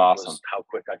 That's awesome. How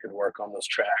quick I could work on those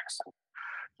tracks.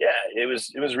 Yeah, it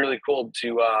was really cool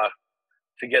to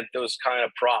get those kind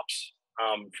of props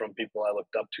from people I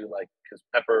looked up to, like, because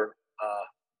Pepper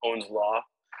owns Law,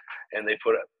 and they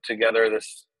put together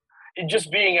this.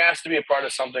 Just being asked to be a part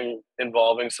of something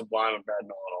involving Sublime and Brad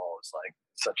Knoll at all is like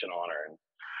such an honor, and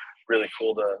really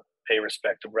cool to pay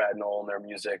respect to Brad Knoll and their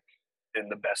music in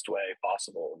the best way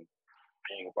possible. And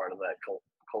being a part of that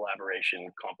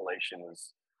collaboration compilation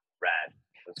is rad.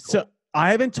 Cool. So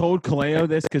I haven't told Kaleo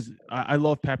this because I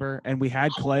love Pepper, and we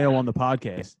had Kaleo on the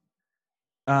podcast.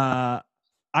 I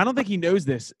don't think he knows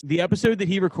this. The episode that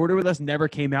he recorded with us never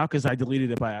came out because I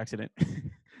deleted it by accident.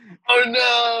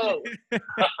 Oh no!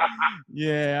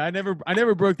 Yeah, I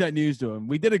never broke that news to him.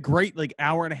 We did a great like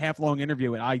hour and a half long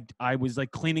interview, and I was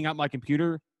like cleaning out my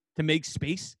computer to make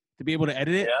space to be able to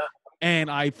edit it,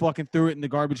 and I fucking threw it in the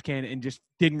garbage can and just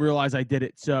didn't realize I did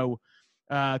it. So,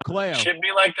 Kaleo, should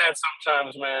be like that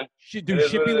sometimes, man. Should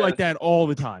be like that all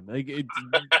the time. Like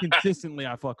consistently,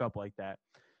 I fuck up like that.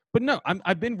 But no,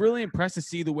 I've been really impressed to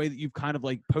see the way that you've kind of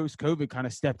like post-COVID kind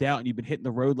of stepped out and you've been hitting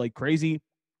the road like crazy.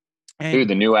 And dude,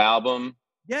 the new album.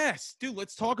 Yes, dude,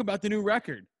 let's talk about the new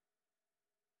record.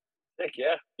 Heck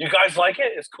yeah. You guys like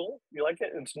it? It's cool? You like it?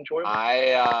 It's enjoyable?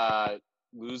 I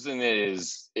Losing It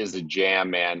is a jam,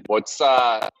 man. What's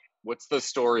the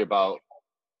story about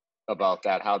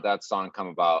that? How'd that song come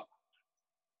about?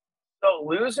 So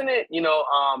Losing It,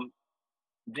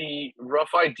 the rough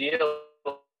idea,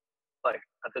 like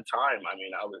at the time, I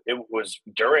mean, it was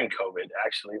during COVID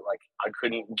actually. Like I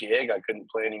couldn't gig, I couldn't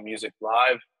play any music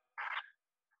live,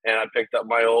 and I picked up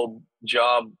my old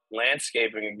job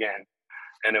landscaping again,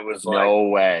 and it was like, No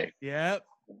way. Yep.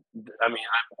 I mean,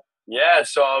 yeah.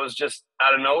 So I was just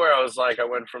out of nowhere. I was like, I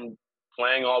went from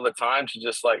playing all the time to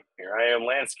just like, here I am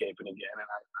landscaping again, and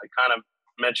I kind of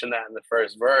mentioned that in the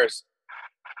first verse,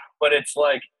 but it's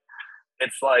like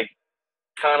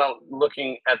kind of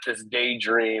looking at this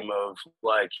daydream of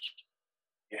like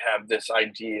you have this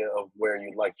idea of where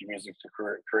you'd like your music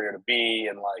career to be,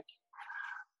 and like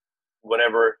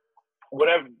whatever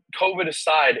COVID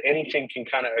aside, anything can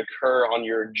kind of occur on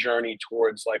your journey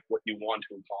towards like what you want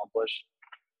to accomplish,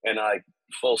 and like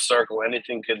full circle,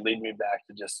 anything could lead me back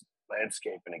to just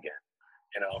landscaping again,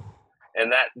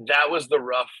 and that was the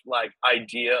rough like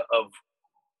idea of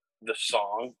the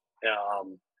song.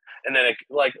 And then it,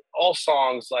 like all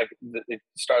songs, like it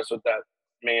starts with that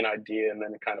main idea, and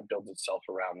then it kind of builds itself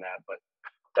around that. But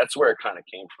that's where it kind of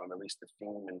came from, at least the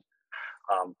theme. And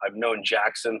I've known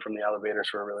Jackson from the Elevators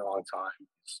for a really long time.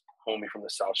 He's a homie from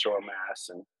the South Shore of Mass,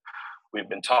 and we've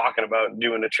been talking about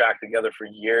doing a track together for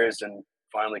years, and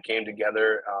finally came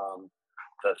together.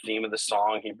 The theme of the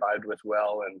song he vibed with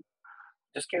well, and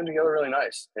just came together really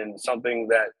nice, and something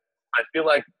that I feel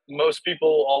like most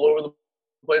people all over the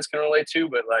place can relate to,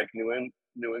 but like New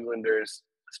Englanders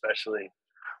especially,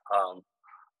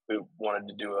 we wanted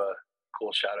to do a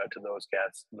cool shout out to those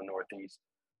cats in the Northeast.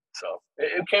 So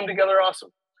it came together awesome.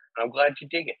 I'm glad you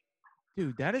dig it,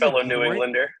 Dude, that is fellow New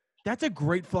Englander. That's a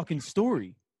great fucking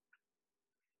story.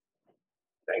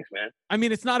 Thanks, man. I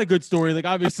mean, it's not a good story. Like,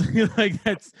 obviously, like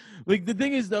that's like the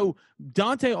thing is though,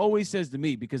 Dante always says to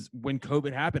me, because when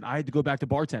COVID happened, I had to go back to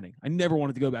bartending. I never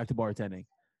wanted to go back to bartending.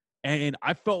 And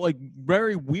I felt like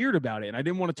very weird about it. And I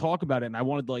didn't want to talk about it. And I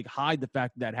wanted to like hide the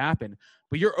fact that happened.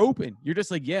 But you're open. You're just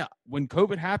like, yeah, when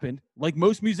COVID happened, like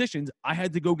most musicians, I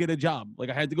had to go get a job. Like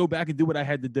I had to go back and do what I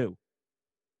had to do.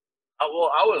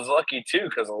 Well, I was lucky too,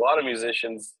 because a lot of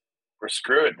musicians were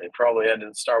screwed. They probably had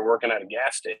to start working at a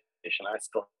gas station. I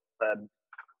still had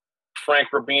Frank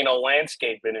Rubino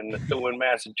landscaping in Methuen,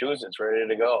 Massachusetts, ready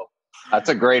to go. That's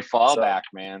a great fallback,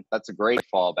 man. That's a great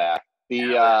fallback.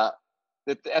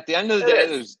 At the end of the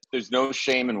day, there's no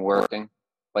shame in working.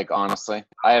 Like honestly,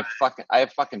 I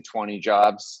have fucking 20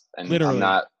 jobs, and literally.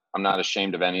 I'm not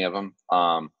ashamed of any of them.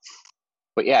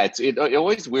 But yeah, it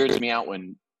always weirds me out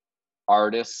when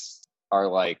artists are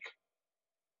like,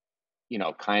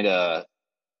 kind of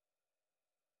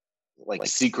like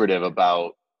secretive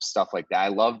about stuff like that. I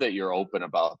love that you're open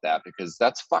about that, because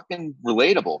that's fucking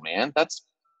relatable, man. That's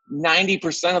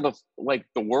 90% of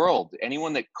the world.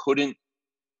 Anyone that couldn't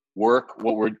work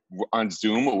what we're on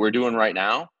Zoom, what we're doing right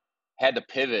now, had to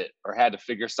pivot or had to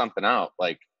figure something out.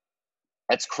 Like,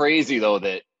 that's crazy though.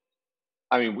 That,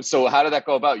 I mean, so how did that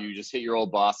go about? You just hit your old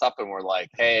boss up and we're like,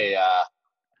 hey,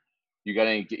 you got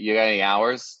any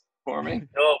hours for me?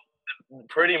 No,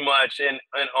 pretty much. And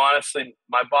honestly,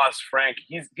 my boss Frank,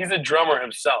 he's a drummer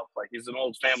himself. Like, he's an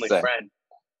old family friend.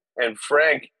 And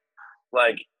Frank,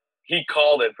 like, he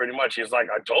called it pretty much. He's like,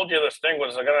 I told you this thing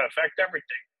was going to affect everything.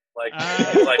 Like,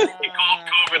 he called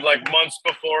COVID like months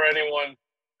before anyone,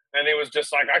 and he was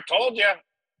just like, I told you,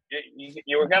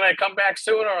 you were gonna come back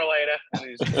sooner or later. And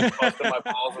he's just busting my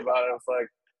balls about it. It's like,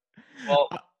 well,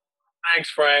 thanks,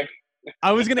 Frank.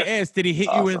 I was gonna ask, did he hit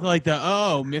you with like the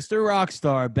Mr.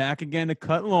 Rockstar back again to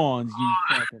cut lawns? You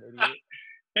fucking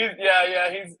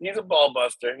idiot. He's a ball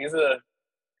buster. He's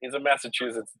a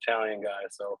Massachusetts Italian guy,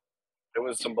 so it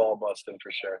was some ball busting for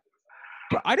sure.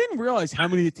 But I didn't realize how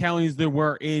many Italians there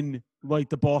were in like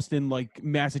the Boston, like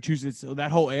Massachusetts, that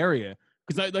whole area.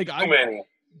 Because Too many.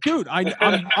 Dude,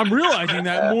 I'm realizing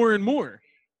that more and more.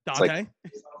 Dante,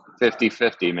 it's like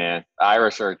 50-50, man.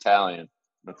 Irish or Italian.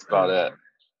 That's about it.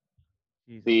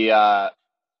 Jesus. The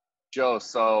Joe.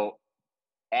 So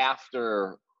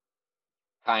after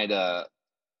kind of,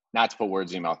 not to put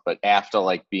words in your mouth, but after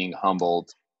like being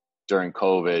humbled during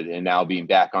COVID and now being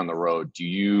back on the road, do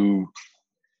you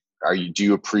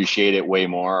appreciate it way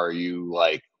more? Are you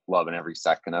like loving every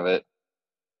second of it?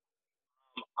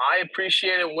 I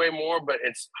appreciate it way more, but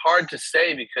it's hard to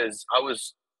say because I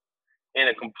was in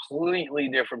a completely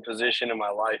different position in my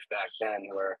life back then,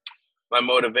 where my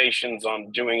motivations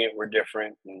on doing it were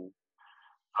different. And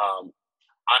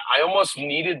I almost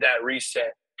needed that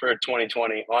reset for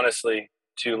 2020, honestly,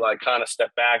 to like kind of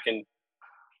step back and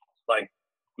like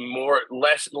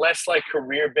less like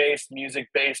career-based,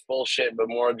 music-based bullshit, but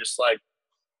more just like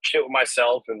shit with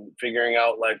myself and figuring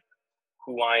out like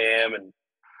who I am. And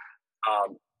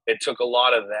it took a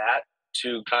lot of that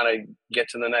to kind of get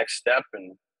to the next step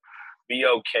and be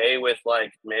okay with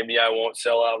like, maybe I won't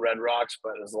sell out Red Rocks,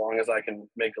 but as long as I can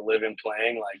make a living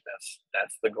playing, like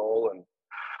that's the goal. And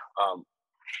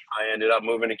I ended up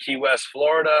moving to Key West,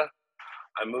 Florida.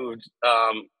 I moved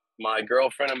my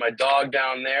girlfriend and my dog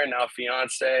down there, now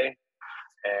fiance,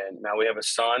 and now we have a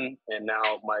son. And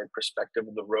now my perspective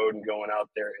of the road and going out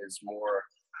there is more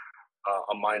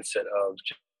a mindset of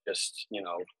just, you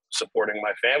know, supporting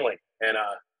my family. And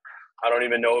I don't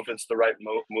even know if it's the right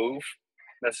move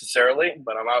necessarily,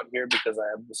 but I'm out here because I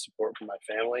have the support from my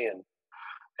family, and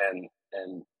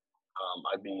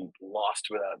I'd be lost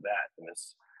without that. And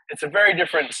it's a very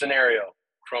different scenario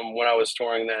from when I was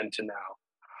touring then to now.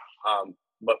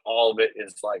 But all of it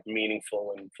is like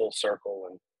meaningful and full circle,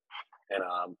 and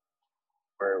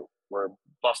we're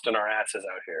busting our asses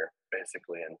out here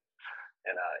basically, and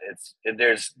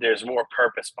there's more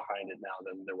purpose behind it now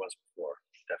than there was before,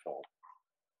 definitely.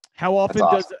 How often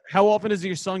awesome. how often does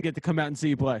your son get to come out and see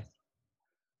you play?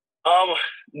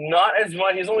 Not as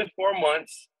much. He's only 4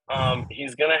 months.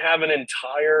 He's gonna have an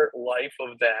entire life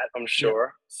of that, I'm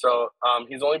sure. So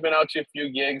he's only been out to a few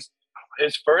gigs.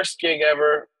 His first gig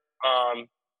ever,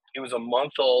 he was a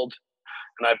month old,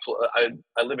 and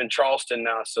I live in Charleston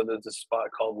now, so there's a spot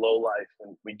called Low Life,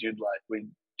 and we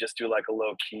just do like a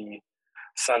low key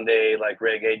Sunday like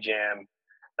reggae jam.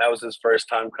 That was his first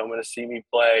time coming to see me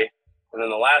play. And then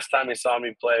the last time he saw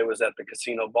me play was at the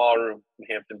Casino Ballroom in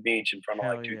Hampton Beach in front of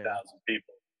like 2,000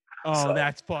 people. Oh, So,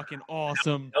 that's fucking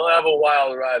awesome. he'll have a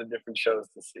wild ride of different shows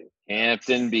to see.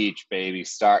 Hampton Beach, baby,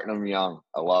 starting them young.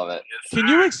 I love it. Can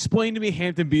you explain to me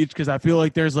Hampton Beach? Because I feel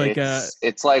like there's like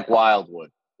it's like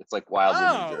Wildwood. It's like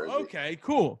Wildwood, New Jersey. Okay,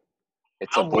 cool.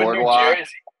 It's a Wildwood, New boardwalk.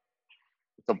 Jersey.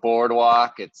 It's a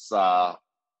boardwalk. It's a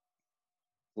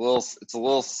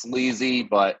little sleazy,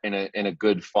 but in a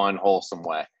good, fun, wholesome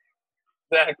way.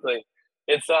 Exactly.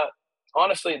 It's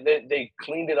honestly they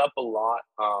cleaned it up a lot.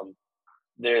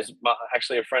 There's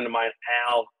actually a friend of mine,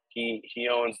 Al. He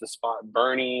owns the spot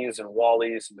Bernie's and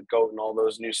Wally's and the Goat and all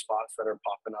those new spots that are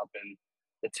popping up. And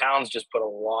the town's just put a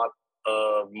lot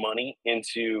of money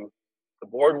into the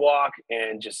boardwalk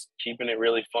and just keeping it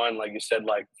really fun. Like you said,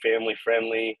 like family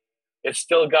friendly. It's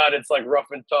still got its like rough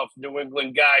and tough New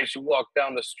England guys who walk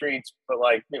down the streets, but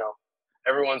like, you know,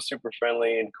 everyone's super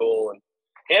friendly and cool. And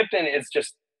Hampton is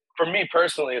just, for me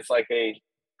personally, it's like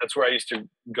that's where I used to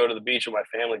go to the beach with my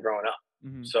family growing up.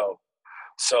 Mhm.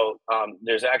 So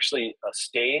there's actually a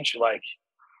stage like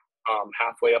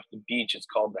halfway up the beach. It's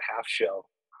called the Half Show,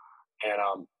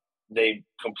 and they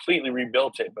completely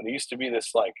rebuilt it. But it used to be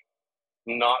this like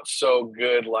not so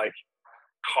good like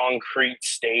concrete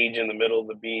stage in the middle of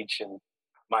the beach, and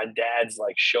my dad's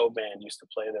like show band used to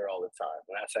play there all the time.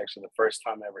 And that's actually the first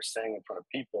time I ever sang in front of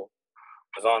people,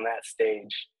 was on that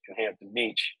stage in Hampton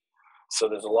Beach. So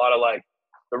there's a lot of like,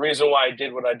 the reason why I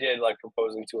did what I did, like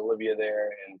proposing to Olivia there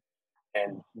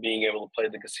and being able to play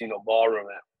the Casino Ballroom,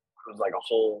 that was like a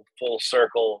whole full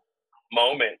circle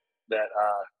moment that,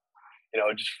 you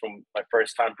know, just from my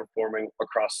first time performing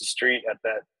across the street at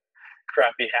that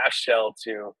crappy half shell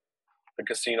to the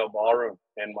Casino Ballroom,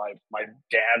 and my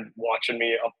dad watching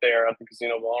me up there at the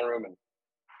Casino Ballroom and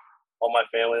all my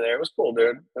family there. It was cool,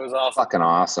 dude. It was awesome. Fucking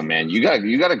awesome, man. You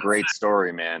got a great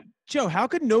story, man. Joe, how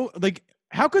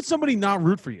could somebody not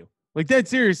root for you? Like, that,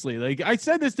 seriously. Like, I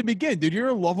said this to begin, dude. You're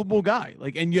a lovable guy.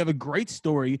 Like, and you have a great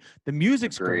story. The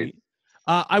music's Agreed. great.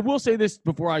 I will say this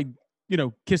before I,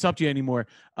 kiss up to you anymore.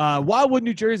 Wildwood,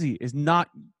 New Jersey is not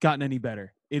gotten any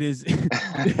better. It is.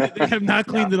 They have not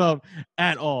cleaned it up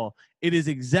at all. It is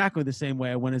exactly the same way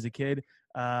I went as a kid.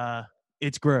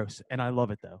 It's gross, and I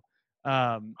love it though.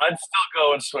 I'd still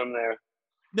go and swim there.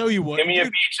 No, you wouldn't.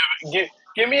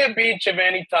 Give me a beach of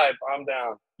any type. I'm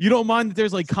down. You don't mind that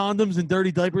there's like condoms and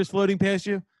dirty diapers floating past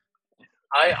you?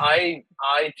 I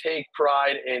take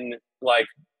pride in like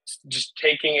just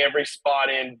taking every spot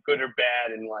in, good or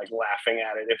bad, and like laughing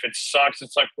at it. If it sucks,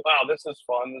 it's like, wow, this is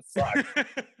fun. This sucks.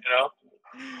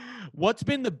 What's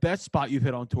been the best spot you've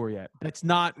hit on tour yet? That's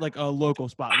not like a local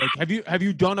spot. Like, have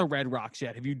you done a Red Rocks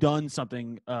yet? Have you done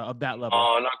something of that level?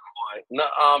 Oh, not quite. No,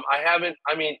 I haven't.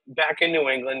 I mean, back in New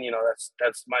England,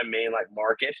 that's my main like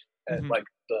market. Mhm. Like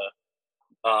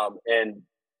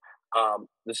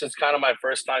this is kind of my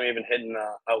first time even hitting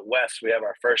out west. We have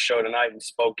our first show tonight in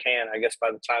Spokane. I guess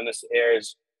by the time this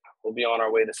airs, we'll be on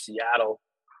our way to Seattle,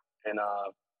 and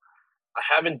I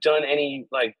haven't done any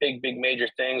like big major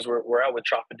things. We're out with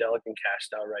Tropidelic and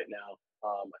Cashed Out right now.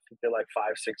 I think they're like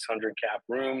 500-600 cap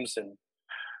rooms, and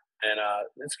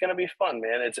it's gonna be fun,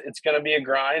 man. It's gonna be a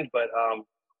grind, but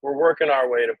we're working our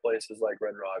way to places like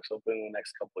Red Rocks, hopefully in the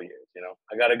next couple of years. You know,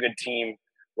 I got a good team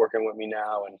working with me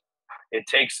now, and it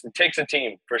takes a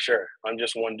team for sure. I'm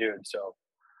just one dude, so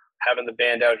having the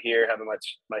band out here, having my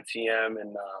TM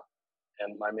and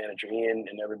my manager Ian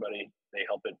and everybody, they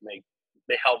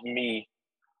help me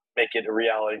make it a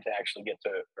reality to actually get to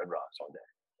Red Rocks one day.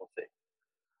 We'll see.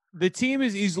 The team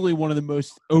is easily one of the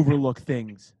most overlooked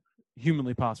things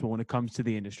humanly possible when it comes to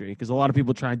the industry, because a lot of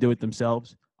people try and do it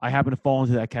themselves. I happen to fall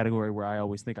into that category where I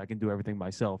always think I can do everything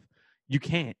myself. You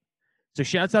can't. So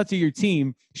shouts out to your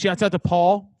team. Shouts out to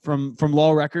Paul from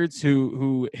Law Records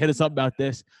who hit us up about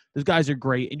this. Those guys are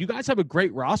great. And you guys have a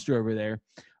great roster over there.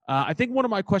 I think one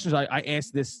of my questions I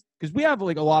asked this, because we have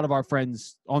like a lot of our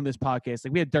friends on this podcast.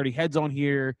 Like we had Dirty Heads on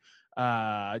here,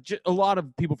 a lot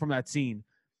of people from that scene.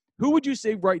 Who would you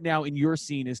say right now in your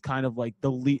scene is kind of like the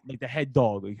lead, like the head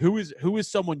dog? Like who is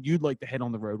someone you'd like to head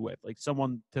on the road with? Like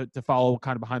someone to follow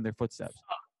kind of behind their footsteps?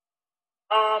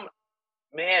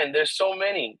 Man, there's so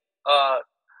many.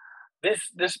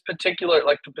 This particular,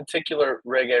 like the particular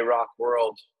reggae rock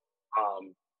world,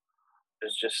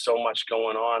 there's just so much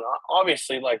going on.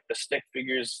 Obviously, like the Stick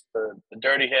Figures, the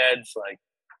Dirty Heads, like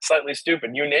Slightly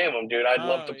Stupid, you name them, dude. I'd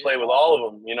love to play with all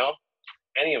of them, you know,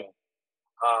 any of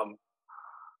them.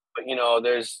 But you know,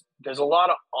 there's a lot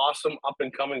of awesome up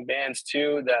and coming bands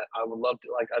too that I would love to,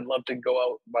 like, I'd love to go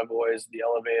out with my boys, the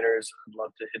Elevators. I'd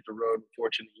love to hit the road with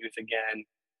Fortunate Youth again,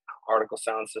 Article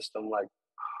Sound System. Like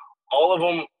all of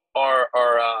them are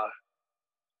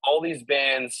all these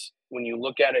bands, when you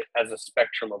look at it as a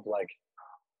spectrum of like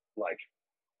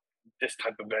this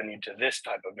type of venue to this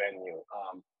type of venue,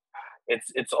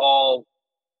 it's all,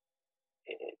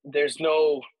 there's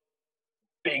no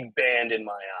big band in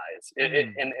my eyes,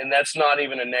 and that's not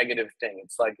even a negative thing.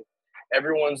 It's like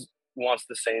everyone wants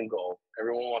the same goal.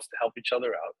 Everyone wants to help each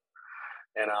other out,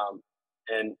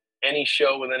 and any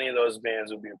show with any of those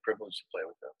bands would be a privilege to play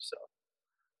with them. So,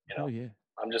 you know, yeah.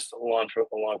 I'm just along for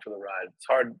the ride. It's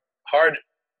hard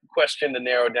question to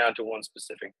narrow down to one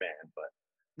specific band, but.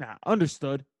 Nah,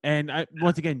 understood. And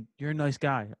once again, you're a nice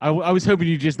guy. I was hoping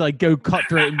you'd just like go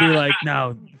cutthroat and be like,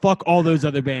 no, fuck all those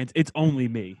other bands. It's only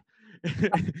me.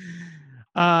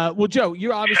 Well, Joe,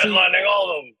 you're obviously headlining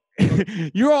all of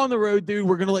them. You're on the road, dude.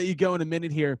 We're gonna let you go in a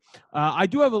minute here. I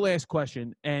do have a last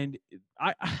question, and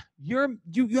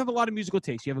you have a lot of musical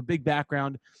taste. You have a big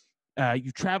background.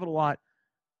 You traveled a lot.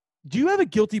 Do you have a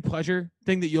guilty pleasure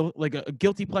thing that you'll like a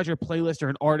guilty pleasure playlist or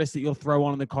an artist that you'll throw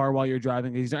on in the car while you're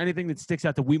driving? Is there anything that sticks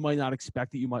out that we might not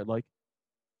expect that you might like?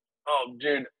 Oh,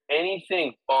 dude,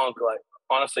 anything funk, like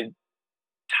honestly,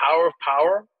 Tower of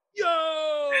Power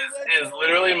is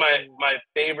literally my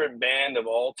favorite band of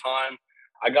all time.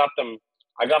 I got them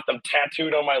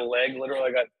tattooed on my leg. Literally,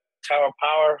 I got Tower of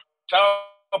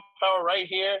Power right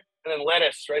here, and then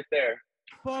Lettuce right there.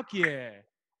 Fuck yeah!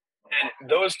 And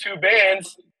those two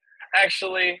bands,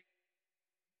 actually,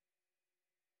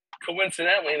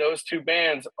 coincidentally, those two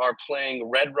bands are playing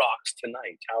Red Rocks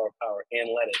tonight, Tower of Power and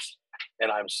Lettuce.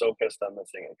 And I'm so pissed I'm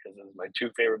missing it because it's my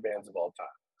two favorite bands of all time.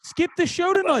 Skip the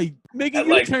show tonight. Make a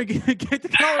U-turn. Get to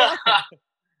Colorado.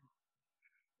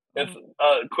 It's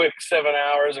a quick 7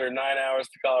 hours or 9 hours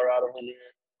to Colorado from here.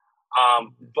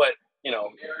 But you know,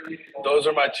 those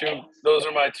are my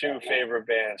two favorite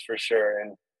bands for sure.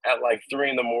 And at like 3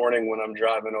 a.m. when I'm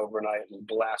driving overnight and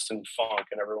blasting funk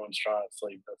and everyone's trying to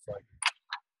sleep, that's like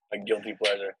a guilty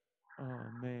pleasure. Oh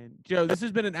man, Joe, this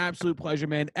has been an absolute pleasure,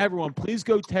 man. Everyone, please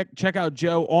go check out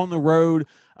Joe on the road.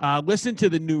 Listen to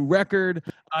the new record.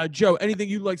 Joe, anything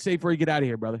you'd like to say before you get out of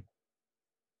here, brother?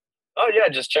 Oh yeah,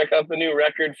 just check out the new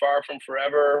record, Far From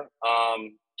Forever.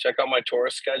 Check out my tour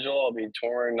schedule. I'll be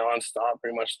touring nonstop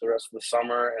pretty much the rest of the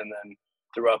summer and then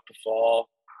throughout the fall.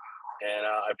 And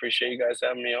I appreciate you guys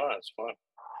having me on. It's fun.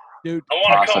 Dude, I want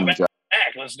to Awesome, come back. Joe.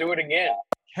 Let's do it again.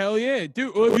 Hell yeah,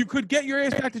 dude. Well, if you could get your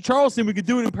ass back to Charleston, we could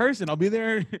do it in person. I'll be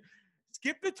there.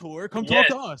 Skip the tour. Come talk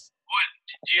to us.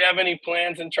 Do you have any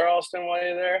plans in Charleston while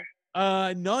you're there?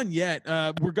 None yet.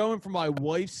 We're going for my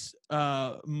wife's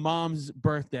mom's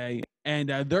birthday, and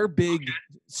they're big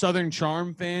Southern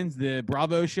Charm fans, the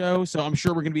Bravo show. So I'm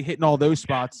sure we're gonna be hitting all those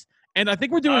spots. And I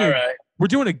think we're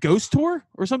doing a ghost tour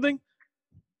or something.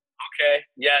 Okay.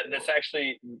 Yeah, that's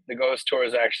actually the ghost tour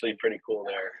is actually pretty cool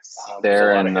there. They're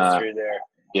there's a in lot of history there.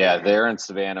 Yeah, they're in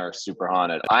Savannah are super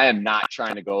haunted. I am not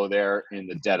trying to go there in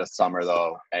the dead of summer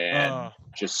though, and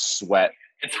just sweat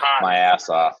It's hot. my ass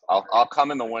off. I'll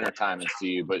come in the wintertime and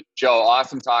see you. But Joe,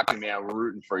 awesome talking, man. We're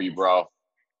rooting for you, bro.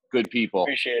 good people.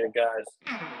 Appreciate it,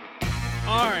 guys.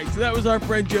 All right, so that was our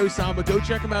friend Joe Samba. Go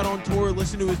check him out on tour.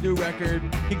 Listen to his new record.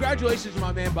 Congratulations to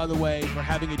my man, by the way, for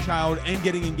having a child and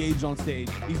getting engaged on stage.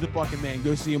 He's the fucking man.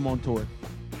 Go see him on tour.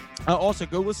 Also,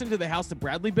 go listen to the house that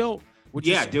Bradley built. Which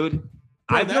Yeah, is, dude.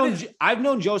 Bro, I've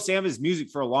known Joe Samba's music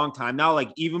for a long time now.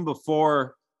 Like even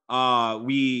before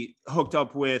we hooked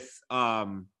up with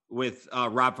Rob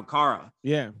Ficara.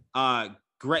 Yeah.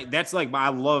 Great. That's like I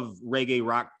love reggae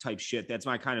rock type shit. That's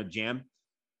my kind of jam.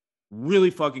 Really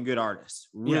fucking good artist.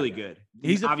 Really good.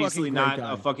 He's a obviously fucking great not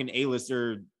guy. a fucking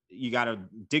A-lister. You got to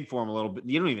dig for him a little bit.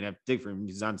 You don't even have to dig for him.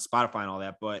 He's on Spotify and all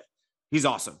that, but he's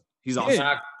awesome. He's awesome.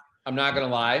 I'm not gonna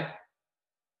lie.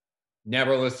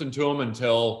 Never listened to him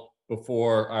until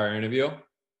before our interview,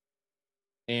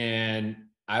 and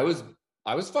I was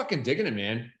fucking digging it,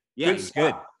 man. Yeah, he's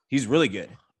good. He's really good.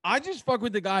 I just fuck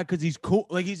with the guy because he's cool.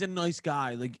 Like he's a nice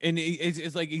guy. Like, and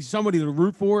it's like he's somebody to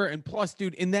root for. And plus,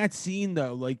 dude, in that scene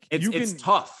though, like It's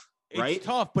tough, right? It's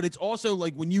tough, but it's also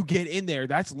like when you get in there,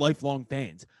 that's lifelong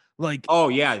fans. Like, Oh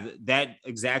yeah, that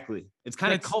exactly. It's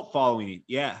kind of That's- cult following.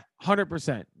 Yeah.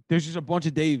 100%. There's just a bunch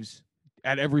of Daves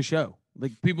at every show.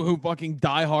 Like people who fucking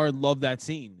die hard love that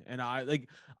scene. And I like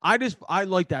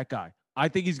that guy. I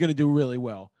think he's gonna do really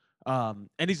well. And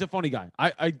he's a funny guy.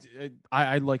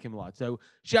 I like him a lot. So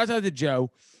shouts out to Joe.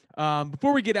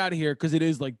 Before we get out of here, because it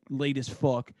is like late as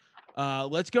fuck.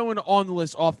 Let's go into on the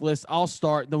list, off the list. I'll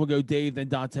start, then we'll go Dave, then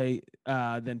Dante,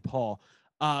 then Paul.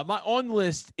 My on the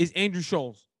list is Andrew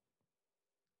Scholes.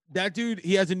 That dude,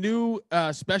 he has a new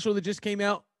special that just came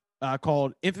out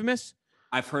called Infamous.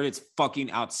 I've heard it's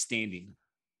fucking outstanding.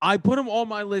 I put him on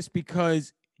my list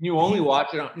because Can you only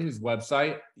watch it on his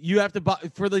website? you have to buy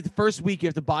for like the first week. You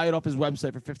have to buy it off his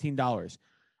website for $15.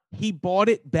 He bought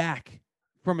it back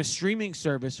from a streaming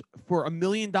service for $1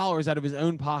 million out of his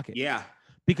own pocket. Yeah.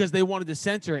 Because they wanted to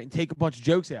censor it and take a bunch of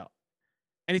jokes out.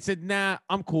 And he said, "Nah,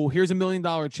 I'm cool. Here's $1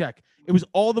 million check." It was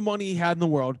all the money he had in the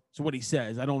world. So what he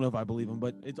says, I don't know if I believe him,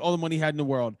 but it's all the money he had in the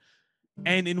world.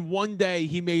 And in one day,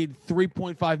 he made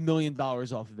 $3.5 million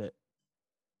off of it.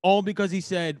 All because he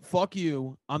said, "Fuck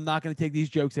you. I'm not going to take these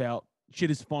jokes out. Shit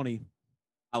is funny."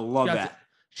 I love Shouts- that.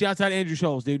 Shouts out to Andrew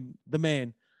Scholes, dude, the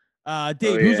man.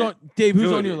 Dave, who's on Dude,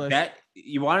 your list? That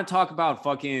you want to talk about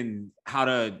fucking how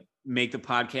to make the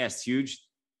podcast huge?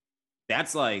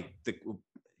 That's like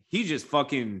he just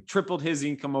fucking tripled his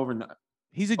income overnight.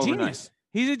 He's a overnight. genius.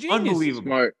 He's a genius. Unbelievable.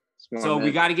 Smart. So we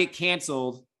man. got to get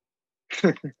canceled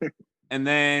and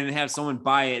then have someone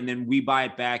buy it, and then we buy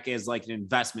it back as like an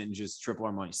investment and just triple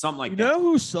our money. Something like You that. know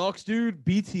who sucks, dude?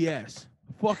 BTS.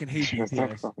 I fucking hate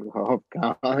BTS. Oh,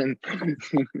 God.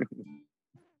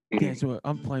 Okay, so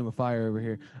I'm playing with fire over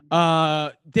here.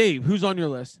 Dave, who's on your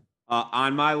list?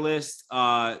 On my list,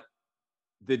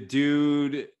 the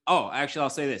dude. Oh, actually, I'll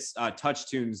say this. Touch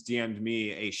Tunes DM'd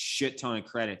me a shit ton of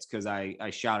credits because I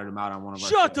shouted him out on one of our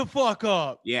Shut shows. the fuck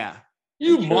up. Yeah.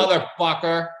 You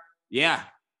motherfucker. Yeah.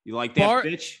 You like that, Bart-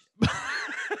 bitch?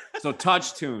 So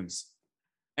Touch Tunes.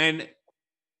 And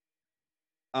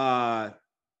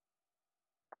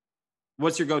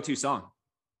what's your go-to song?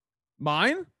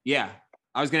 Mine? Yeah.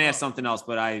 I was gonna ask something else,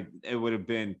 but it would have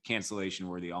been cancellation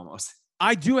worthy almost.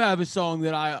 I do have a song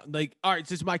that I like. All right,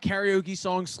 so it's my karaoke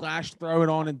song / throw it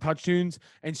on in Touch Tunes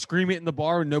and scream it in the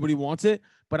bar and nobody wants it.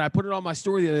 But I put it on my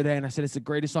story the other day and I said it's the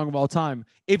greatest song of all time.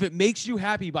 If It Makes You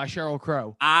Happy by Sheryl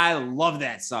Crow. I love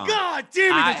that song. God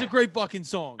damn it, that's a great fucking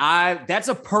song. That's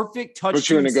a perfect Touch Puts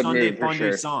you in a Tunes good Sunday mood, for Funday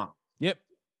sure. song. Yep.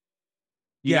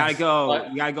 You Yes.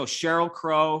 gotta go Sheryl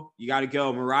Crow. You gotta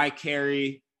go Mariah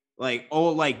Carey, like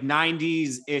old like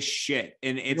 90s ish shit.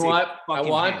 And You it's know a what? I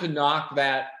fucking wanted hit. to knock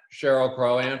that Sheryl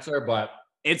Crow answer, but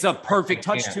It's a perfect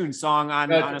Touch Yeah. Tune song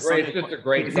on it's, a it's Sunday. just a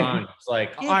great song. It's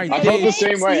like All right, I felt the Dave.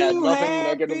 same way. I had You nothing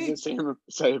happy? negative to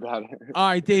say about it. All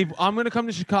right, Dave, I'm going to come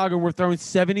to Chicago. We're throwing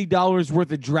 $70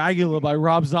 worth of Dragula by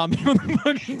Rob Zombie on the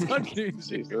fucking Touch Tunes.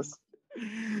 Jesus.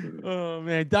 Oh,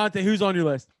 man. Dante, who's on your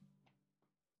list?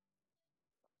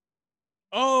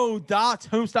 Oh, Dots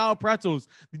Homestyle Pretzels.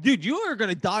 Dude, you are going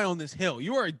to die on this hill.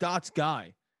 You are a Dots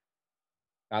guy.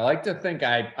 I like to think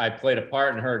I played a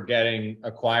part in her getting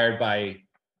acquired by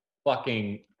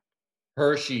fucking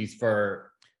Hershey's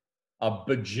for $1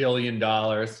 bajillion.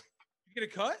 You get a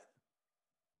cut?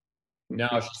 No,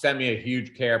 she sent me a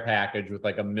huge care package with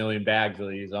like 1 million bags of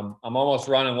these. I'm almost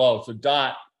running low. So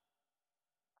Dot,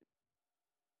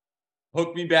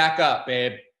 hook me back up,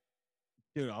 babe.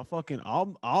 Dude,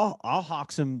 I'll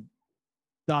hawk some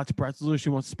Dots Pretzels if she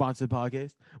wants to sponsor the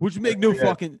podcast, which would make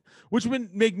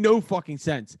no fucking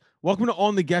sense. Welcome to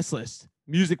On the Guest List,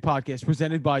 music podcast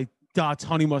presented by Dots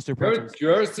Honey Mustard Pretzels. Did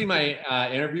you ever see my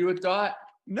interview with Dot?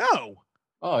 No.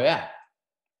 Oh yeah,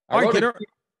 All right, get her.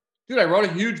 Dude, I wrote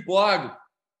a huge blog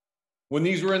when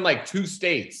these were in like 2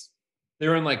 states. They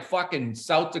were in like fucking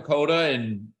South Dakota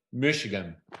and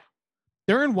Michigan.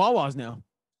 They're in Wawa's now.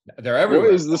 They're everywhere.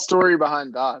 What is the story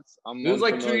behind dots? It was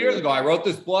like 2 years ago. I wrote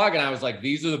this blog and I was like,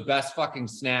 these are the best fucking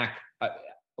snack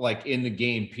like in the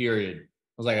game, period. I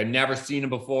was like, I'd never seen them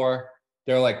before.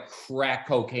 They're like crack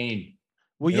cocaine.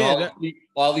 Well, And yeah.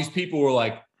 all these people were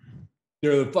like,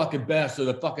 they're the fucking best. They're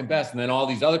the fucking best. And then all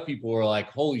these other people were like,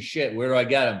 holy shit, where do I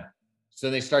get them? So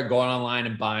they started going online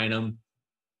and buying them.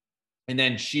 And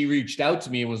then she reached out to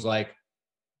me and was like,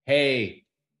 hey,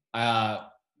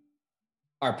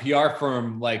 our PR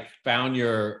firm like found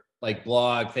your like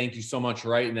blog. Thank you so much for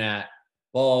writing that.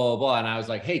 Blah, blah, blah. And I was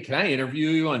like, hey, can I interview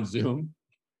you on Zoom?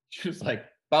 She was like,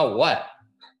 about what?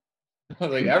 I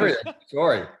was like, everything.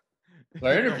 Sorry. So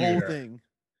I The interviewed whole her. thing.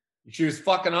 She was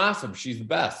fucking awesome. She's the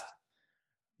best.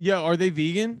 Yeah, are they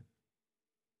vegan?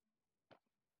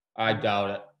 I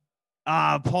doubt it.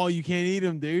 Paul, you can't eat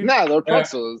them, dude. Nah, they're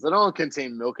pretzels. They don't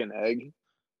contain milk and egg.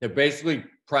 They're basically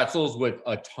pretzels with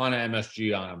a ton of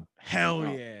MSG on them. Hell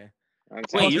No. yeah.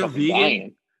 That's Wait, fucking you're vegan?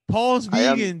 dying. Paul's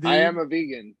vegan, dude. I am a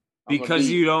vegan. I'm a Because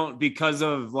vegan. you don't, because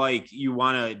of like you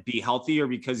want to be healthy, or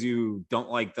because you don't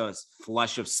like the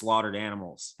flesh of slaughtered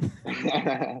animals. A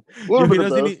Yo, little he bit of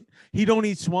doesn't both. eat, he don't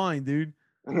eat swine, dude.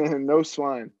 No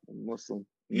swine. I'm Muslim.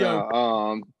 Yo.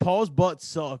 No, Paul's butt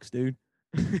sucks, dude.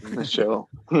 chill.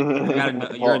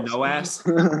 You're a no ass.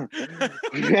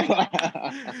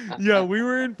 Yeah, we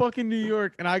were in fucking New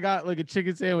York and I got like a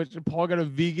chicken sandwich and Paul got a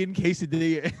vegan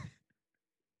quesadilla.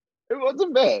 It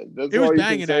wasn't bad. That's It was all you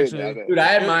banging, can say actually. about it. Dude,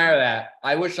 I admire that.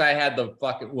 I wish I had the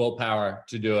fucking willpower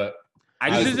to do it. I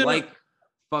This just isn't a- like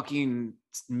fucking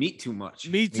meat too much.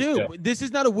 Me too. too. But this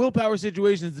is not a willpower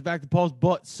situation. It's the fact that Paul's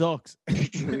butt sucks.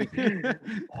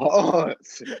 Oh,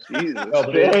 Jesus No,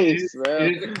 but it Christ,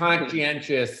 man. is a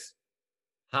conscientious,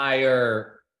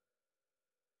 higher,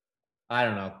 I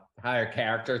don't know, higher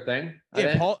character thing. I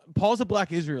Yeah, think. Paul's a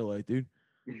black Israelite, dude.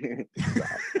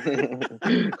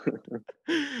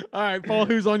 All right, Paul,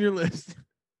 who's on your list?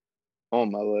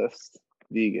 On my list,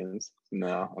 vegans.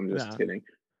 No, I'm just No. kidding.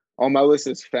 On my list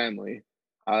is family.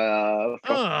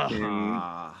 Fucking,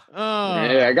 Ah.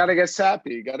 yeah, I gotta get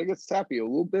sappy. Gotta get sappy a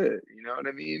little bit. You know what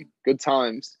I mean? Good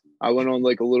times. I went on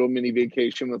like a little mini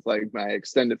vacation with like my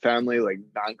extended family, like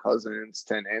 9 cousins,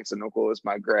 10 aunts and uncles,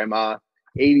 my grandma,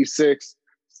 86,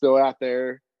 still out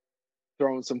there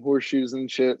throwing some horseshoes and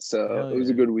shit. So Hell it was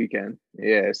a yeah. good weekend.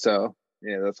 Yeah. So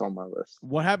yeah, that's on my list.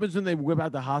 What happens when they whip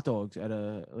out the hot dogs at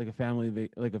a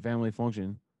family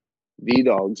function? V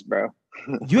dogs, bro.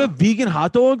 You have vegan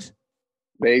hot dogs?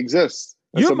 They exist.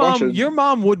 That's Your a bunch of- your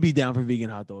mom would be down for vegan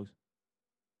hot dogs.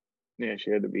 Yeah, she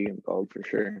had a vegan dog for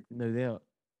sure. No doubt.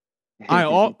 All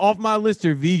right, off my list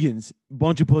are vegans.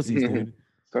 Bunch of pussies, dude.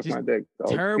 Suck just my dick,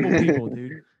 dog. Terrible people,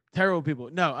 dude. Terrible people.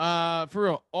 No, for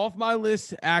real. Off my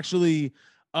list, actually,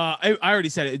 I already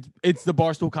said it. It's the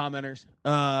Barstool commenters.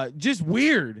 Just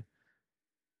weird.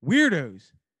 Weirdos.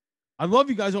 I love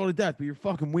you guys all to death, but you're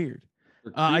fucking weird.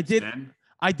 I did- Man.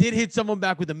 I did hit someone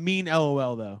back with a mean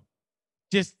LOL though.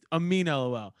 Just a mean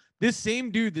LOL. This same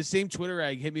dude, the same Twitter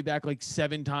egg hit me back like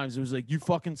 7 times. It was like, you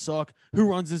fucking suck. Who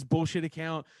runs this bullshit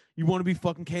account? You want to be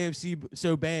fucking KFC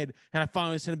so bad. And I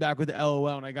finally sent it back with the LOL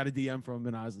and I got a DM from him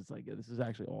and I was just like, yeah, this is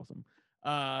actually awesome.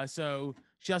 So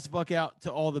shouts the fuck out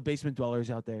to all the basement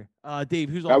dwellers out there. Dave,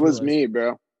 who's off That your was list? me,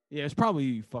 bro. Yeah, it's probably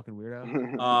you, fucking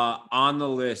weirdo. On the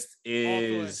list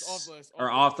is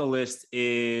off the list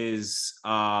is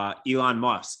Elon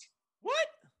Musk, What?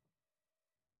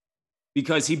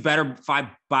 because he better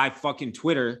buy fucking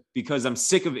Twitter, because I'm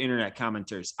sick of internet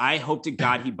commenters. I hope to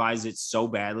God he buys it so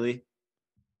badly.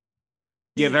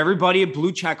 Give everybody a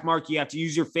blue check mark. You have to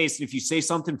use your face. And if you say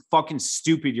something fucking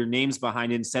stupid, your name's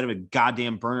behind it instead of a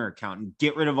goddamn burner account, and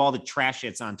get rid of all the trash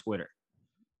hits on Twitter.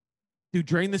 Dude,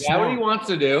 drain the Is that what he swamp. wants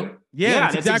to do?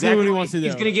 Yeah, that's exactly what he wants to do.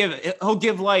 He's gonna he'll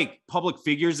give like public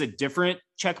figures a different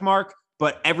check mark,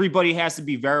 but everybody has to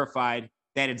be verified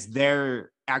that it's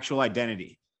their actual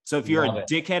identity. So if you're Love a it.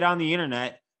 dickhead on the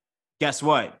internet, guess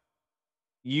what?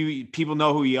 People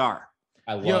know who you are.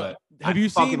 I love Yo, it. have I you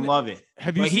fucking seen? love it.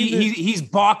 Have you But seen? he's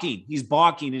balking. He's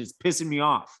balking, and it's pissing me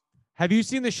off. Have you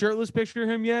seen the shirtless picture of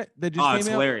him yet? That just Oh, came it's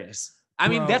out. hilarious. I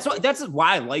mean, Bro. that's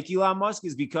why I like Elon Musk,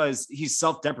 is because he's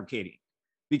self-deprecating.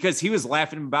 Because he was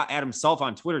laughing at himself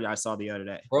on Twitter, I saw the other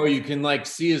day. Bro, you can like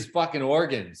see his fucking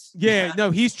organs. Yeah, no,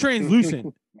 he's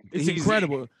translucent. It's He's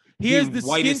incredible. He the has the skin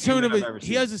whitest tone of human I've a. ever He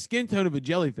seen. has the skin tone of a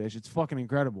jellyfish. It's fucking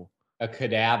incredible. A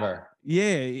cadaver.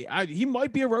 Yeah, he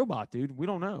might be a robot, dude. We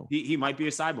don't know. He might be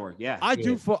a cyborg. Yeah. I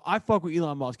do. I fuck with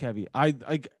Elon Musk heavy. I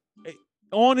like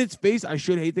on its face. I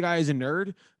should hate the guy as a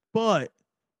nerd, but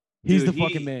he's Dude, the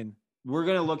fucking man. We're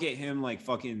gonna look at him like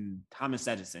fucking Thomas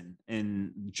Edison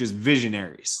and just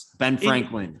visionaries. Ben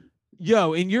Franklin.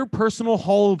 Yo, in your personal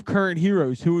hall of current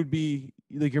heroes, who would be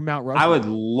like your Mount Rushmore? I would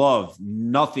love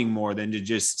nothing more than to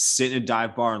just sit in a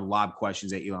dive bar and lob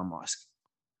questions at Elon Musk.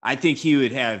 I think he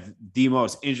would have the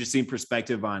most interesting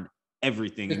perspective on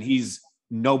everything, and he's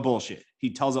no bullshit. He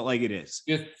tells it like it is.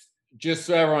 Just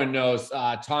so everyone knows,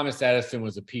 Thomas Edison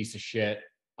was a piece of shit.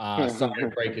 Sorry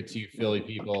to break it to you, Philly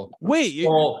people. Wait,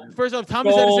 first off,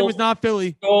 Thomas Edison was not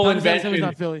Philly. Thomas Edison was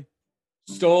not Philly.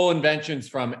 Stole inventions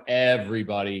from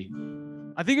everybody.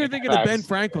 I think you're thinking of Ben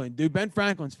Franklin, dude. Ben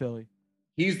Franklin's Philly.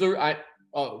 He's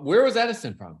where was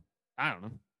Edison from? I don't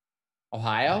know.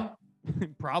 Ohio?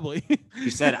 Probably. He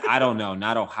said, I don't know,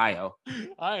 not Ohio.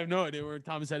 I have no idea where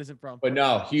Thomas Edison from. But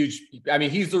no, huge. I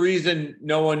mean, he's the reason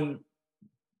no one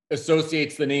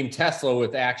associates the name Tesla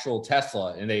with actual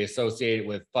Tesla, and they associate it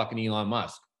with fucking Elon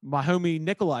Musk. My homie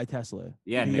Nikolai Tesla.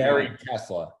 Yeah, Gary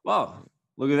Tesla. Well,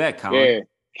 look at that, Colin. Yeah,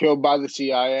 killed by the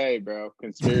CIA, bro.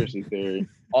 Conspiracy theory.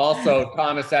 Also,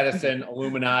 Thomas Edison,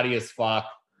 Illuminati as fuck.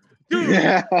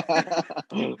 Yeah.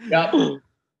 Yep.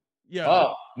 Yeah.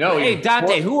 Oh no. Hey,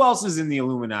 Dante, who else is in the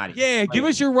Illuminati? Yeah, give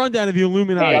us your rundown of the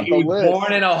Illuminati. He was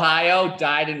born in Ohio,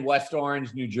 died in West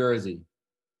Orange, New Jersey.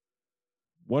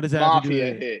 What does that Mafia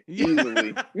have to do hit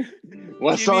easily.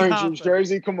 West Jimmy Orange, Hoffa. New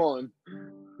Jersey. Come on.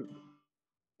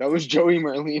 That was Joey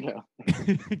Merlino.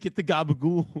 with it? Get the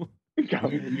gabagool.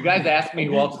 You guys asked me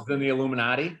who else is in the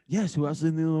Illuminati? Yes, who else is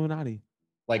in the Illuminati?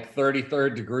 Like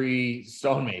 33rd degree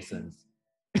stonemasons.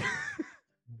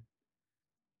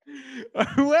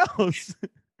 Who else?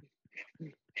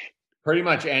 Pretty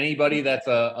much anybody that's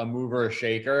a mover or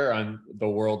shaker on the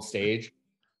world stage.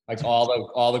 Like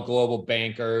all the global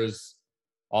bankers,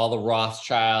 all the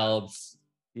Rothschilds.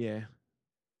 Yeah.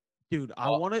 Dude, I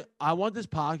want this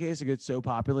podcast to get so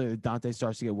popular that Dante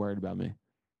starts to get worried about me.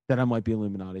 That I might be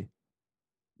Illuminati.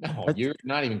 No, you're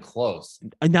not even close.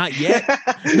 Not yet.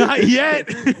 Not yet.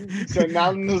 So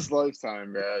not in this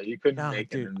lifetime, bro. You couldn't No,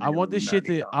 make it. dude. in the I want this shit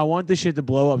to Illuminati. I want this shit to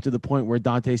blow up to the point where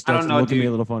Dante starts to know, look at me dude.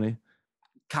 a little funny.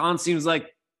 Colin seems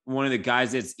like one of the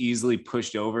guys that's easily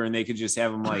pushed over, and they could just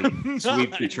have him like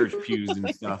sweep the church pews and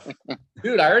stuff.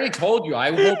 Dude, I already told you.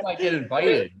 I hope I get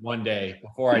invited one day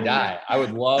before I die. I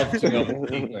would love to know the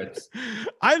secrets.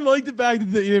 I like the fact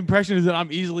that the impression is that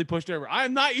I'm easily pushed over. I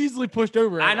am not easily pushed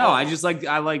over. I at know. all.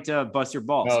 I like to bust your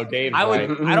balls. No, Dave. I right.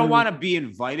 would. I don't want to be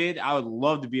invited. I would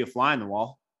love to be a fly on the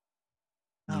wall.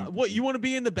 What, you want to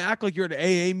be in the back like you're at an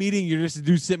AA meeting? You're just a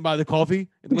dude sitting by the coffee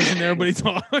and listen to everybody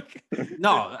talk.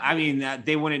 No, I mean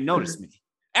they wouldn't notice me.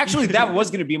 Actually, that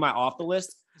was going to be my off the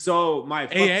list. So my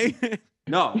AA.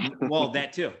 no, well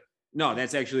that too. No,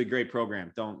 that's actually a great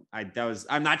program.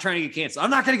 I'm not trying to get canceled.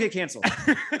 I'm not going to get canceled.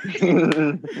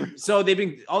 So they've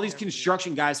been all these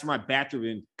construction guys for my bathroom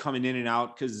been coming in and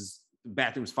out because the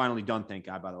bathroom's finally done. Thank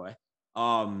God, by the way.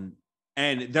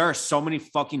 And there are so many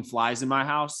fucking flies in my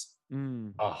house.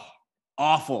 Oh,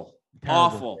 Awful. Terrible.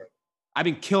 Awful. I've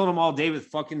been killing them all day with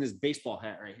fucking this baseball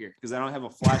hat right here because I don't have a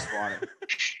fly swatter.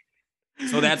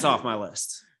 So that's off my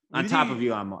list. On top of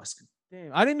Elon Musk.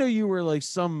 Damn, I didn't know you were like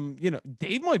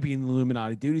Dave might be in the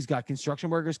Illuminati, dude. He's got construction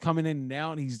workers coming in and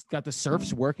out, and he's got the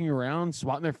serfs working around,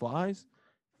 swatting their flies.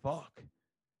 Fuck.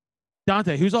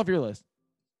 Dante, who's off your list?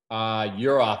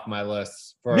 you're off my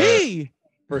list for Me?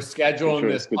 for scheduling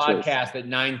Good this choice, good choice. podcast at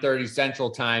 9:30 Central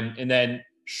Time and then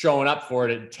showing up for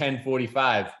it at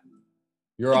 10:45.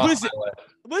 You're off Listen, my list.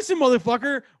 Listen,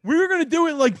 motherfucker, we were gonna do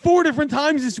it like 4 different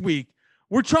times this week.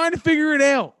 We're trying to figure it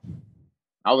out.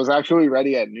 I was actually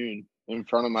ready at noon in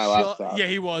front of my laptop. Yeah,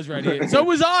 he was ready. So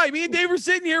was I. Me and Dave were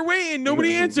sitting here waiting.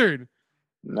 Nobody answered.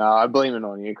 No, I blame it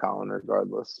on you, Colin,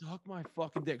 regardless. Suck my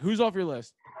fucking dick. Who's off your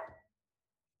list?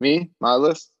 Me? My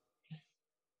list?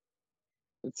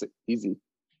 It's easy.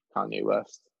 Kanye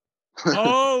West.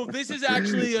 Oh, this is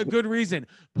actually a good reason.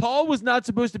 Paul was not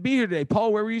supposed to be here today.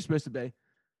 Paul, where were you supposed to be?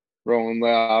 Rolling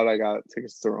Loud. I got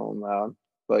tickets to Rolling Loud.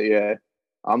 But yeah,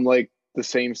 I'm like the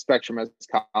same spectrum as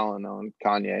Colin on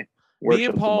Kanye. Me and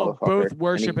Worship the Paul motherfucker, both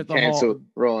worship and he at the hall. canceled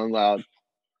Rolling Loud.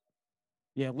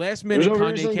 Yeah, last There's minute no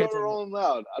reason Kanye to go to canceled. Rolling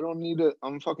Loud. I don't need to.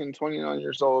 I'm fucking 29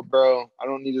 years old, bro. I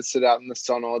don't need to sit out in the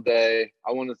sun all day.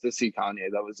 I wanted to see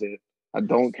Kanye. That was it. I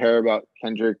don't care about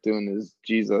Kendrick doing his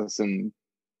Jesus and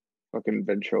fucking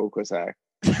ventriloquist act.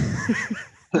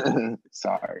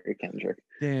 Sorry, Kendrick.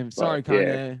 Damn, sorry, But, yeah,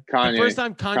 Kanye. Kanye- The first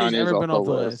time Kanye's ever off been the off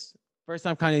the list. list. First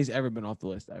time Kanye's ever been off the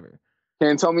list ever.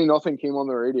 Can't tell me nothing came on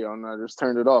the radio and I just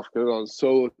turned it off because I was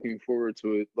so looking forward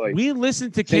to it. Like, We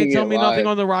listened to singing Can't Tell it Me Nothing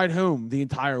live. on the ride home the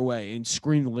entire way and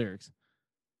screamed the lyrics.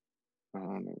 I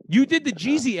don't know. You did the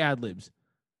Jeezy ad libs.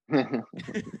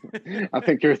 I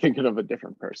think you're thinking of a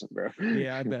different person, bro.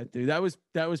 Yeah, I bet, dude. That was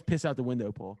piss out the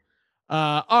window, Paul.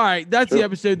 All right, that's the Sure.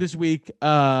 episode this week.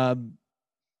 Yeah,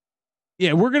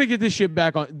 we're gonna get this shit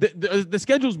back on. The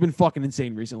schedule's been fucking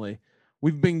insane recently.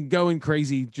 We've been going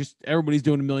crazy. Just everybody's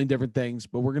doing a million different things,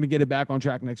 but we're gonna get it back on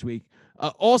track next week.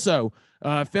 Also,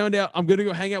 found out I'm gonna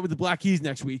go hang out with the Black Keys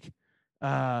next week.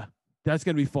 That's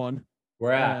gonna be fun.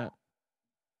 Where at?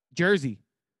 Jersey.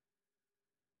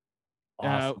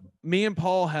 Awesome. Me and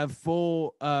Paul have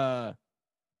full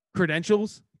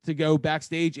credentials to go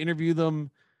backstage, interview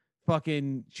them,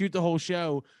 fucking shoot the whole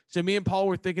show. So me and Paul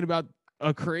were thinking about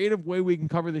a creative way we can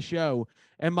cover the show.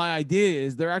 And my idea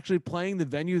is they're actually playing the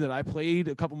venue that I played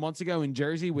a couple months ago in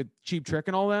Jersey with Cheap Trick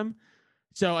and all them.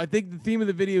 So I think the theme of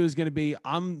the video is going to be,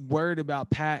 I'm worried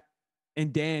about Pat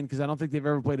and Dan because I don't think they've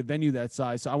ever played a venue that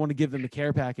size. So I want to give them the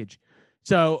care package.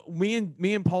 So me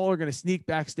and Paul are going to sneak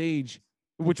backstage,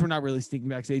 which we're not really sneaking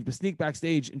backstage, but sneak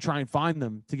backstage and try and find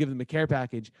them to give them a care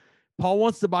package. Paul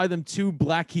wants to buy them 2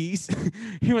 Black Keys.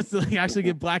 He wants to actually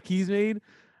get Black Keys made.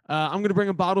 I'm going to bring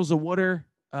them bottles of water,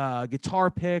 guitar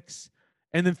picks,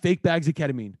 and then fake bags of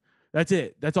ketamine. That's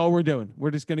it. That's all we're doing.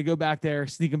 We're just going to go back there,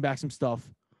 sneak them back some stuff.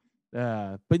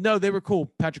 But no, they were cool.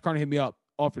 Patrick Carney hit me up,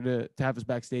 offered to have us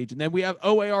backstage. And then we have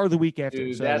OAR the week after.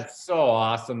 Dude, so that's so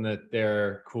awesome that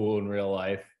they're cool in real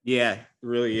life. Yeah, it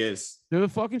really is. they're the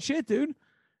fucking shit, dude.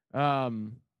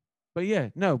 But yeah,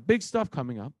 no, big stuff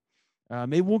coming up.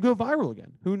 Maybe we'll go viral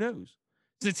again. Who knows?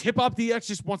 Since Hip Hop DX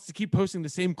just wants to keep posting the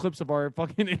same clips of our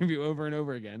fucking interview over and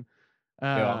over again. Yo,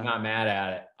 I'm not mad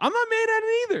at it. I'm not mad at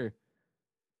it either.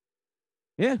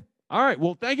 Yeah. All right.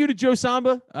 Well, thank you to Joe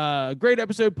Samba. Great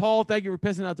episode, Paul. Thank you for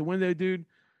pissing out the window, dude.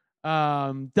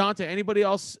 Dante, anybody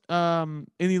else in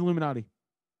the Illuminati?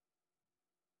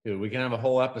 Dude, we can have a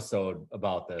whole episode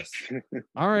about this.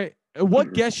 All right.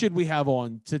 What guest should we have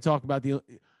on to talk about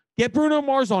get Bruno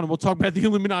Mars on and we'll talk about the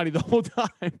Illuminati the whole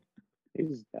time.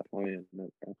 He's definitely in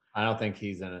it, bro. I don't think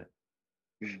he's in it.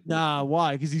 Nah,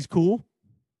 why? Because he's cool.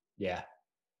 Yeah.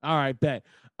 All right, bet.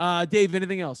 Dave,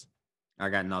 anything else? I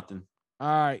got nothing. All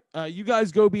right. You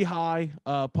guys go be high.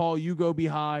 Paul, you go be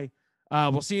high.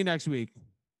 We'll see you next week.